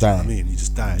 you just know die. what I mean, you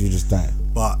just die.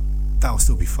 But that would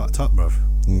still be fucked up, bruv.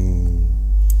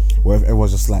 Where if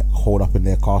everyone's just like holed up in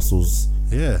their castles.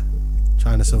 Yeah,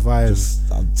 trying to survive. Just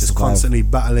survive. constantly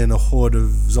battling a horde of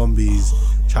zombies.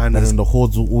 Trying And to then the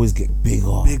hordes will always get bigger. do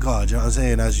you know what I'm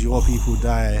saying? As your people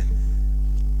die.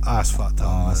 That's fucked up,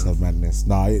 man. That's a madness.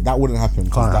 Nah, that wouldn't happen.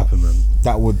 Can't happen, man.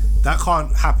 That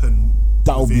can't happen.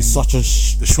 would be within such a the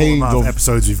short change amount of of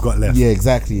episodes we've got left. Yeah,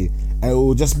 exactly. And it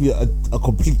will just be a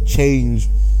complete change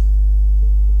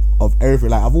of everything.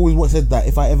 Like I've always said that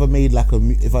if I ever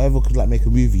could like make a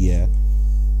movie, yeah,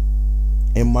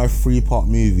 in my 3-part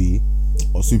movie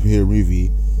or superhero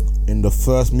movie, in the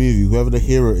first movie, whoever the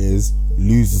hero is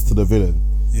loses to the villain.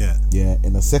 Yeah. Yeah.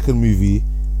 In the second movie,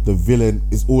 the villain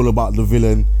is all about the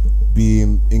villain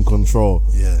being in control.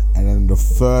 Yeah. And then the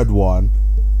third one,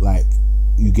 like,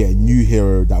 you get a new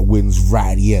hero that wins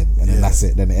right at the end, and then that's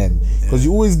it. Then the end. Because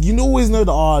you always know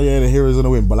that the hero's gonna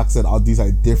win. But like I said, I'll do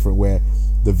something different where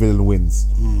the villain wins.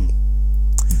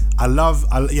 I love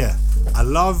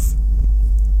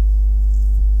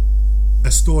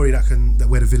a story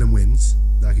where the villain wins.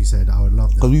 Like you said, I would love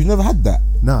that. Because we've never had that.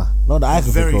 Nah, not that I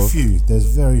can very think of. few. There's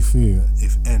very few,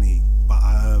 if any. But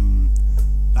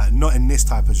like not in this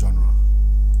type of genre.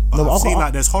 But I've seen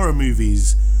like there's horror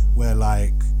movies where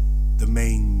like the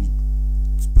main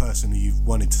person who you've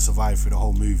wanted to survive through the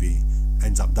whole movie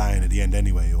ends up dying at the end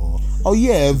anyway, or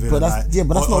but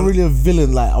that's not really a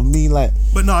villain. Like I mean, like.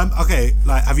 But no, I'm okay.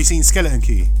 Like, have you seen Skeleton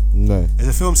Key? No. There's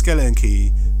a film Skeleton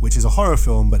Key, which is a horror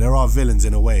film, but there are villains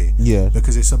in a way. Yeah.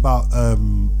 Because it's about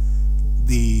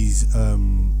these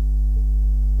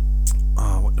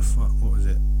what the fuck? What was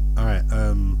it? All right.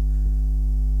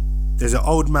 There's an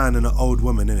old man and an old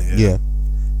woman in it. Yeah.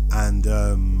 And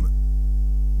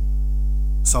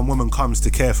some woman comes to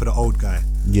care for the old guy.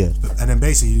 Yeah. And then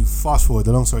basically, fast forward.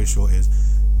 The long story short is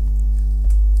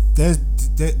there's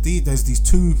these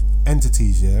two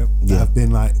entities that have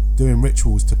been like doing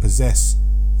rituals to possess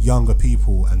younger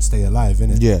people and stay alive,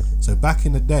 innit? Yeah. So back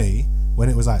in the day when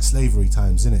it was like slavery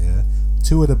times, innit? Yeah,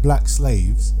 2 of the black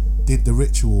slaves did the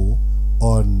ritual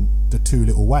on the 2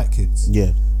 little white kids.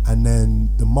 Yeah. And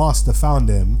then the master found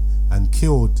them and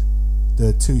killed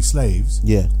the 2 slaves.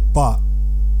 Yeah. But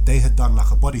they had done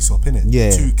like a body swap, innit? Yeah.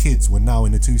 The 2 kids were now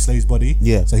in the 2 slaves' body.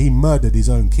 Yeah. So he murdered his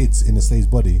own kids in the slave's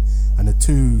body, and the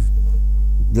 2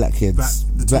 black kids.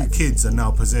 two kids are now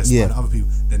possessed by the other people.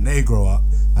 Then they grow up,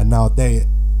 and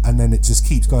then it just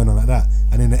keeps going on like that.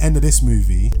 And in the end of this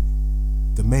movie,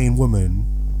 the main woman,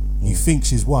 you think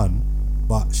she's won,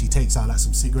 but she takes out like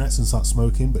some cigarettes and starts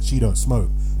smoking, but she don't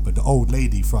smoke. But the old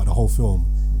lady throughout the whole film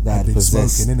had been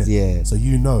smoking, innit? Yeah. So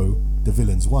you know the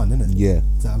villain's won, innit? Yeah.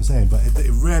 That's what I'm saying. But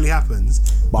it rarely happens.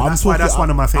 But that's why that's one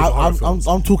of my favourite horror films.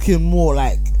 I'm talking more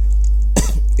like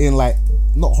in like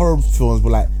not horror films, but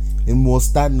like in more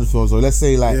standard films. So let's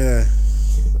say like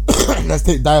let's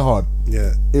take Die Hard.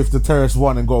 Yeah. If the terrorists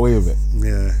won and got away with it.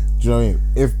 Yeah. Do you know what I mean?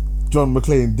 If John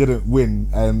McClane didn't win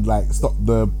and like stop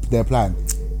their plan.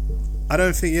 I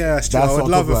don't think that's true. I would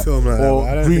love a film like that.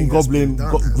 Or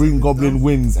Green Goblin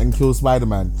wins and kills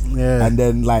Spider-Man. Yeah. And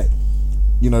then like,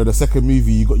 you know, the second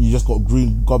movie you just got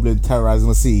Green Goblin terrorizing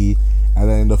the city, and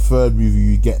then in the third movie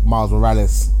you get Miles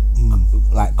Morales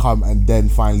like come and then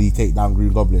finally take down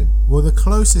Green Goblin. Well, the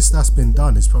closest that's been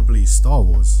done is probably Star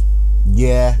Wars.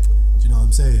 Yeah. Do you know what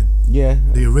I'm saying? Yeah.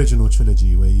 The original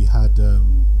trilogy where you had the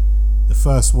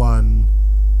first one,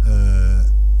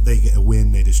 they get a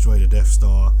win, they destroy the Death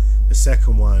Star. The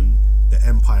second one, the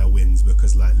Empire wins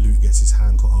because like Luke gets his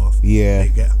hand cut off. Yeah.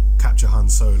 They capture Han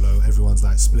Solo. Everyone's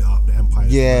like split up. The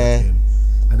Empire's working.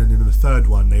 And then in the third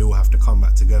one, they all have to come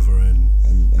back together and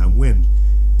win.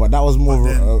 But that was more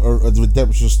of a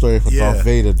redemption story for Darth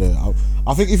Vader. Though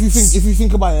I think if you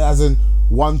think about it as in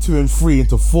 1, 2, and 3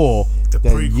 into 4,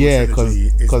 then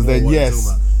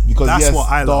because that's what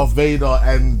I love. Darth Vader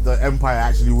and the Empire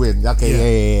actually win.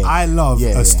 Okay, yeah. I love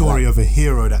a story of a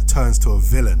hero that turns to a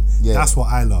villain. Yeah. That's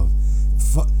what I love.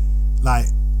 Like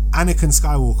Anakin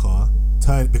Skywalker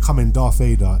becoming Darth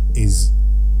Vader is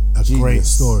a great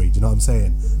story. Do you know what I'm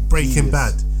saying? Breaking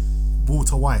Bad,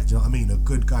 Walter White. Do you know what I mean? A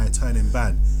good guy turning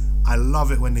bad. I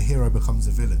love it when the hero becomes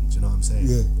a villain. Do you know what I'm saying?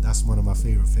 Yeah. That's one of my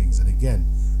favorite things. And again,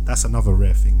 that's another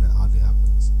rare thing that hardly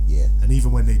happens. Yeah. And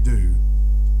even when they do,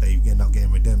 they end up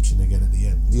getting redemption again at the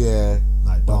end. Yeah.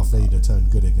 Like Darth Vader turned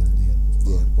good again at the end.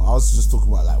 was just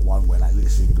talking about like one where like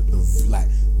literally like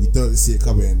we don't see it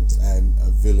coming and a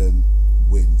villain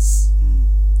wins.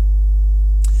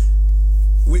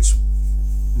 Which,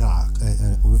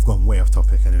 we've gone way off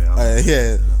topic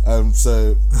anyway.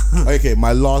 So okay,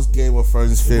 my last Game of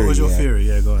Thrones theory. What was your theory?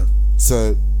 Yeah, go on.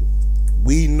 So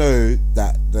we know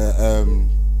that the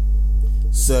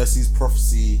Cersei's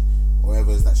prophecy, or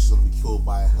whatever, is that she's gonna be killed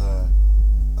by her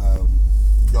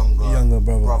younger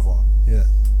brother. Yeah.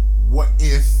 What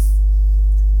if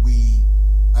we?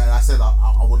 And I said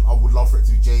I would love for it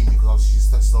to be Jaime, because obviously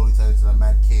she's slowly turned into the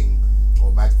Mad King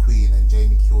or Mad Queen, and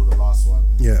Jaime killed the last one.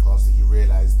 Yeah. Because he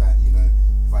realized that, you know,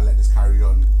 if I let this carry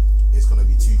on, it's gonna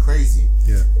be too crazy.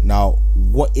 Yeah. Now,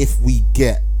 what if we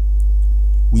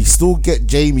still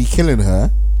get Jaime killing her?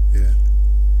 Yeah.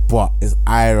 But it's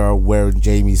Ira wearing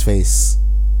Jaime's face.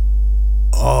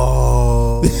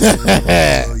 Oh,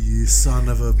 you son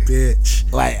of a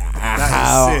bitch! Like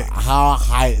how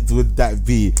hyped would that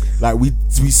be? Like we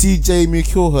see Jaime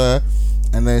kill her,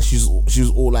 and then she was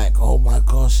all like, "Oh my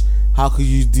gosh, how could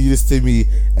you do this to me?"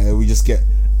 And we just get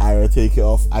Ira take it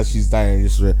off as she's dying.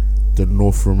 Just the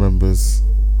North remembers,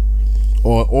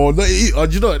 or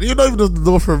you know even though the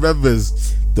North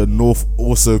remembers, the North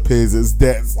also pays its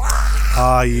debts.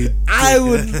 I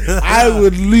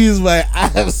would lose my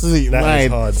absolute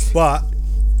mind. That is hard.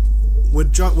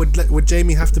 But would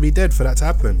Jaime have to be dead for that to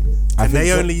happen? And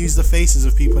they only use the faces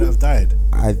of people that have died.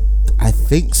 I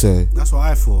think so. That's what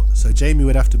I thought. So Jaime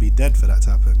would have to be dead for that to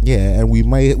happen. Yeah, and we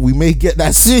may get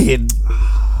that soon.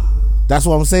 That's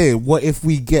what I'm saying. What if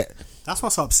we get? That's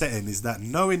what's upsetting, is that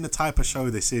knowing the type of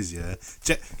show this is, yeah.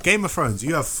 Game of Thrones,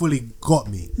 you have fully got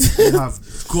me. You have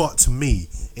got me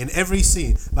in every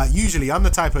scene. Like usually, I'm the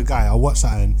type of guy, I'll watch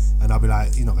something and I'll be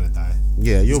like, "You're not gonna die."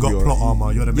 Yeah, you've got plot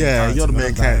armor. You're the main character. You're the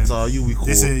main character. You'll be cool.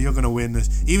 You're gonna win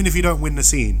this. Even if you don't win the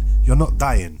scene, you're not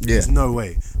dying. Yeah. There's no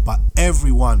way. But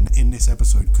everyone in this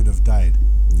episode could have died.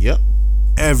 Yep.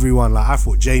 Everyone. Like I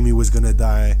thought Jaime was gonna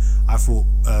die. I thought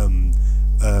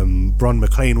Bronn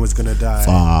McClane was gonna die.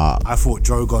 I thought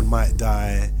Drogon might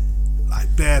die. Like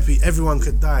everyone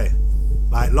could die.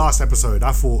 Like last episode,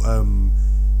 I thought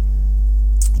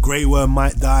Grey Worm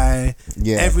might die.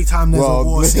 Yeah. Every time there's a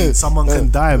war scene, someone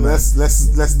can die, man.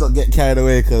 Let's not get carried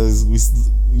away, because we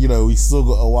still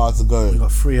got a while to go. We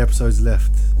got 3 episodes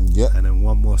left. Yep. And then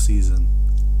 1 more season.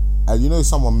 And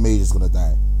someone major's gonna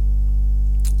die.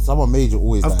 Someone major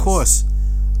always dies. Of course.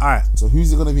 All right. So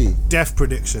who's it gonna be? Death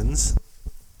predictions.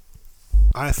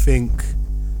 I think,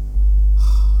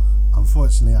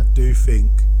 unfortunately, I do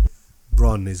think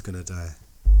Bronn is gonna die.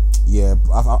 Yeah,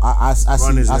 I see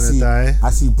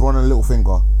Bronn and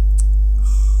Littlefinger.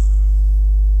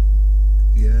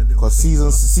 Yeah, because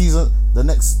the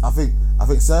next, I think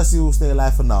Cersei will stay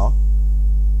alive for now,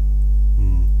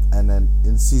 and then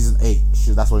in season 8,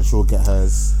 that's when she'll get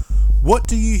hers. What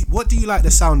do you like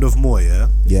the sound of more? Yeah.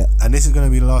 And this is going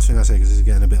to be the last thing I say, because this is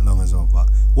getting a bit long as well. But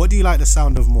what do you like the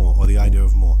sound of more, or the idea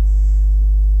of more?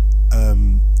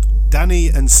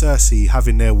 Dany and Cersei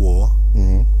having their war,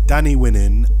 Dany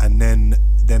winning, and then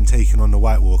them taking on the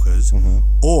White Walkers,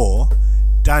 or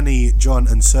Dany, Jon,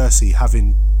 and Cersei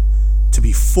having to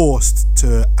be forced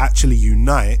to actually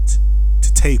unite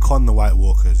to take on the White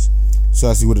Walkers.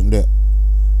 Cersei wouldn't do it.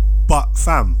 But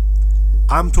fam,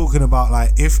 I'm talking about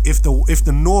like if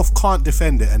the North can't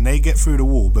defend it and they get through the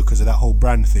wall because of that whole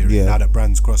Bran theory. Yeah. Now that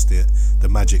Bran's crossed it, the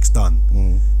magic's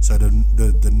done. So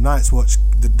the Night's Watch,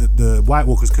 the White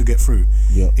Walkers could get through.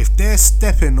 Yeah. If they're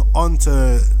stepping onto,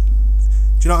 do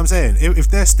you know what I'm saying? If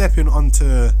they're stepping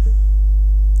onto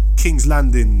King's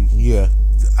Landing,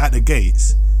 at the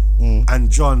gates, and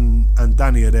Jon and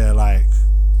Dany are there, like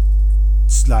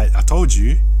I told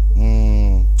you. Do you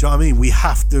know what I mean? We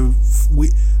have to.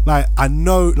 I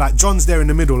know, like Jon's there in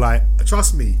the middle. Like,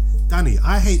 trust me, Dany,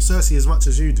 I hate Cersei as much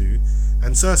as you do,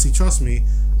 and Cersei, trust me,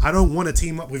 I don't want to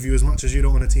team up with you as much as you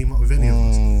don't want to team up with any of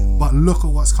us. But look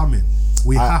at what's coming.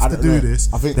 We have to do this.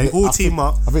 I think they all team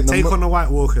up, take on the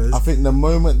White Walkers. I think the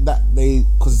moment that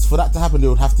because for that to happen, they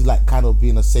would have to like kind of be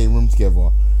in the same room together.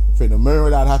 I think the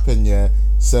moment that happened,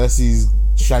 Cersei's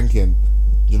shanking.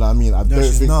 Do you know what I mean?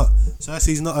 She's not.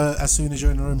 Cersei's not as soon as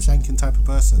you're in the room shanking type of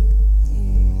person.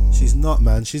 She's not,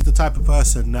 man. She's the type of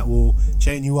person that will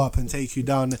chain you up and take you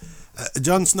down.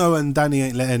 Jon Snow and Dany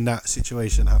ain't letting that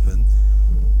situation happen.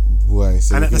 Boy,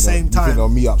 so and at the same time, you think they'll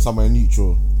meet up somewhere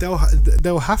neutral? They'll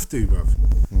have to,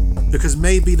 bruv. Because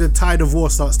maybe the tide of war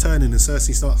starts turning and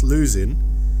Cersei starts losing,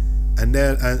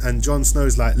 and Jon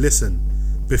Snow's like, listen,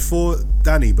 before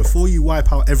you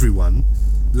wipe out everyone,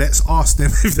 let's ask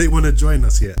them if they want to join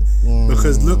us yet.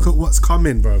 Because look at what's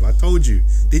coming, bro. I told you.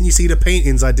 Didn't you see the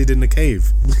paintings I did in the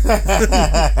cave?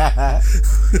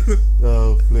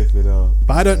 Oh, flip it out.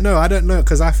 But I don't know,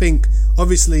 because I think,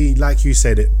 obviously, like you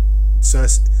said,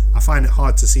 I find it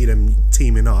hard to see them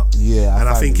teaming up. Yeah, and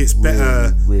I think it's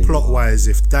better really plot-wise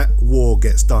if that war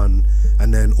gets done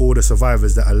and then all the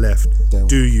survivors that are left Then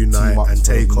do unite team up and for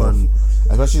take the North. on.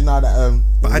 Especially now that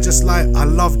But I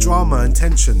love drama and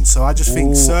tension, so I just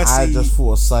think Cersei. I just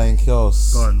thought of something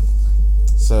else. Gone.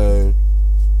 So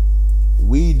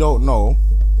we don't know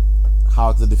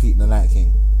how to defeat the Night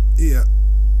King, Yeah.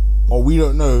 or we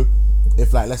don't know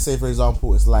if, like, let's say for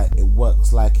example, it's like it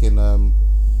works like in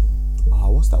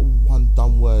what's that one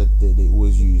dumb word that they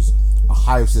always use? A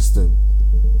hive system.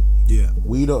 Yeah.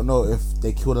 We don't know if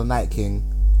they kill the Night King,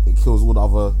 it kills all the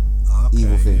other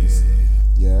evil Okay, things.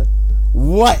 yeah. Yeah.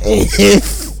 What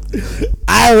if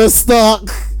Arya Stark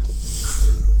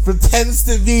pretends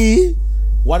to be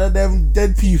one of them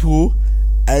dead people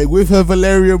and with her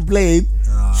Valyrian blade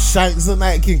shanks the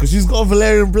Night King? Because she's got a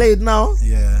Valyrian blade now.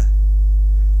 Yeah.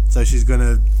 So she's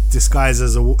gonna disguise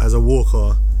as a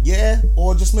walker. Yeah.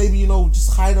 Or just maybe,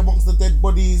 just hide amongst the dead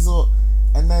bodies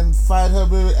and then find her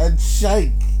with and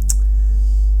shank.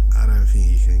 I don't think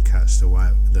you can catch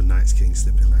the Night King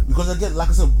slipping like that. Because again, like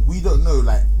I said, we don't know,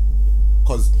 like,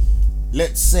 because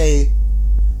let's say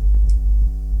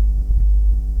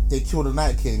they kill the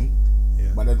Night King,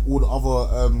 but then all the other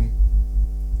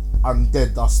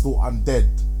undead are still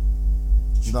undead.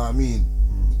 Do you know what I mean?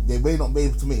 They may not be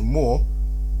able to make more,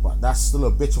 but that's still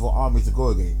a bitch of an army to go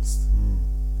against.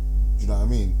 Do you know what I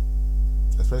mean?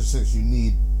 Especially since you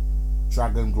need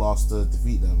Dragon Glass to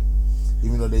defeat them.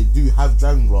 Even though they do have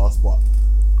Dragon Glass, but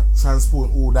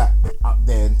transporting all that up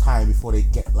there in time before they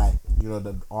get, like,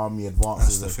 the army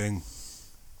advances. That's the thing.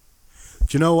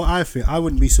 Do you know what I think? I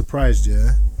wouldn't be surprised,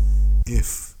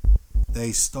 if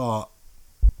they start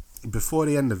before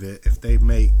the end of it, if they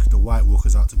make the White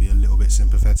Walkers out to be a little bit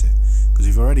sympathetic, because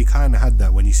we've already kind of had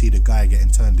that when you see the guy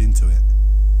getting turned into it.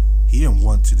 He didn't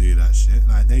want to do that shit.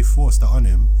 Like, they forced it on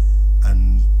him,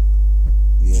 and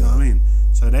do you know what I mean?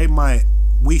 So they might.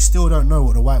 We still don't know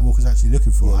what the White Walkers actually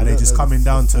looking for. Are they just coming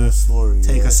down to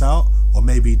take us out, or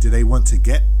maybe do they want to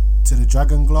get to the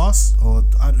Dragon Glass, or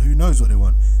who knows what they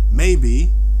want?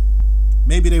 Maybe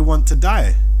they want to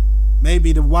die.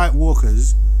 Maybe the White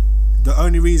Walkers, the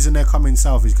only reason they're coming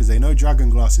south is because they know Dragon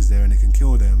Glass is there and it can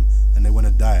kill them, and they want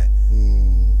to die. Do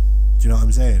you know what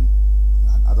I'm saying?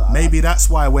 Maybe that's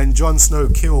why when Jon Snow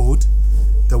killed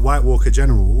the White Walker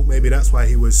general, maybe that's why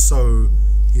he's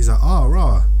like,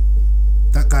 rah,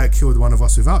 that guy killed one of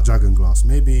us without Dragon Glass.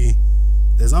 Maybe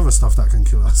there's other stuff that can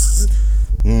kill us.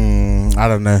 I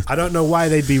don't know. I don't know why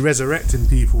they'd be resurrecting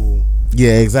people.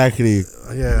 Yeah, exactly.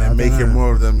 Yeah, and making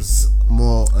more of them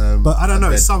more. But I don't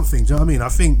know. It's something. Do you know what I mean? I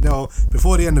think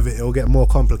before the end of it'll get more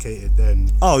complicated. Then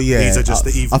these are just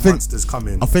the evil monsters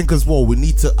coming. I think as well we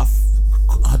need to.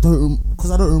 I don't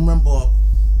remember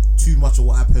too much of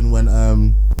what happened when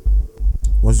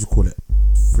what do you call it?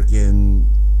 Friggin'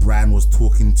 Bran was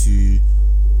talking to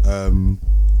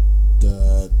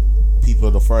the people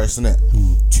of the forest, innit?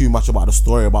 Too much about the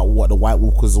story about what the White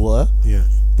Walkers were. Yeah.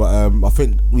 But I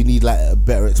think we need, like, a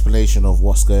better explanation of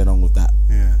what's going on with that.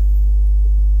 Yeah.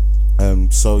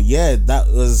 So yeah, that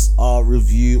was our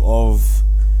review of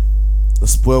the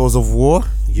Spoils of War.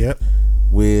 Yep.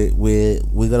 We're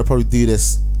gonna probably do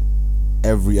this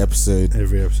every episode.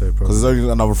 Probably. Because there's only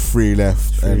another 3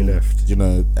 left.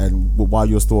 And while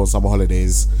you're still on summer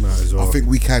holidays, I think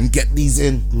we can get these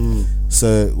in.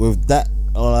 So with that,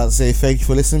 I'll say thank you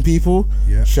for listening, people.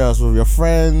 Yeah. Share us with your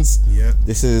friends. Yeah.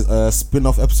 This is a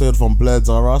spin-off episode from Blurds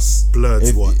Are Us.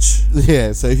 Blurds Watch.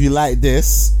 Yeah. So if you like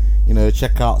this,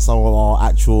 check out some of our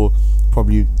actual,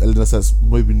 probably in a sense,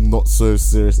 maybe not so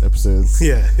serious episodes.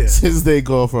 Yeah. Since they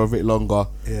go for a bit longer.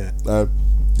 Yeah.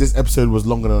 This episode was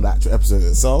longer than the actual episode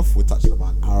itself. We're touching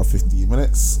about an hour 15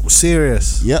 minutes.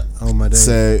 Serious? Yep. Oh my day.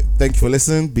 So thank you for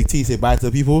listening. Big T, say bye to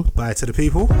the people. Bye to the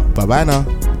people. Bye bye now.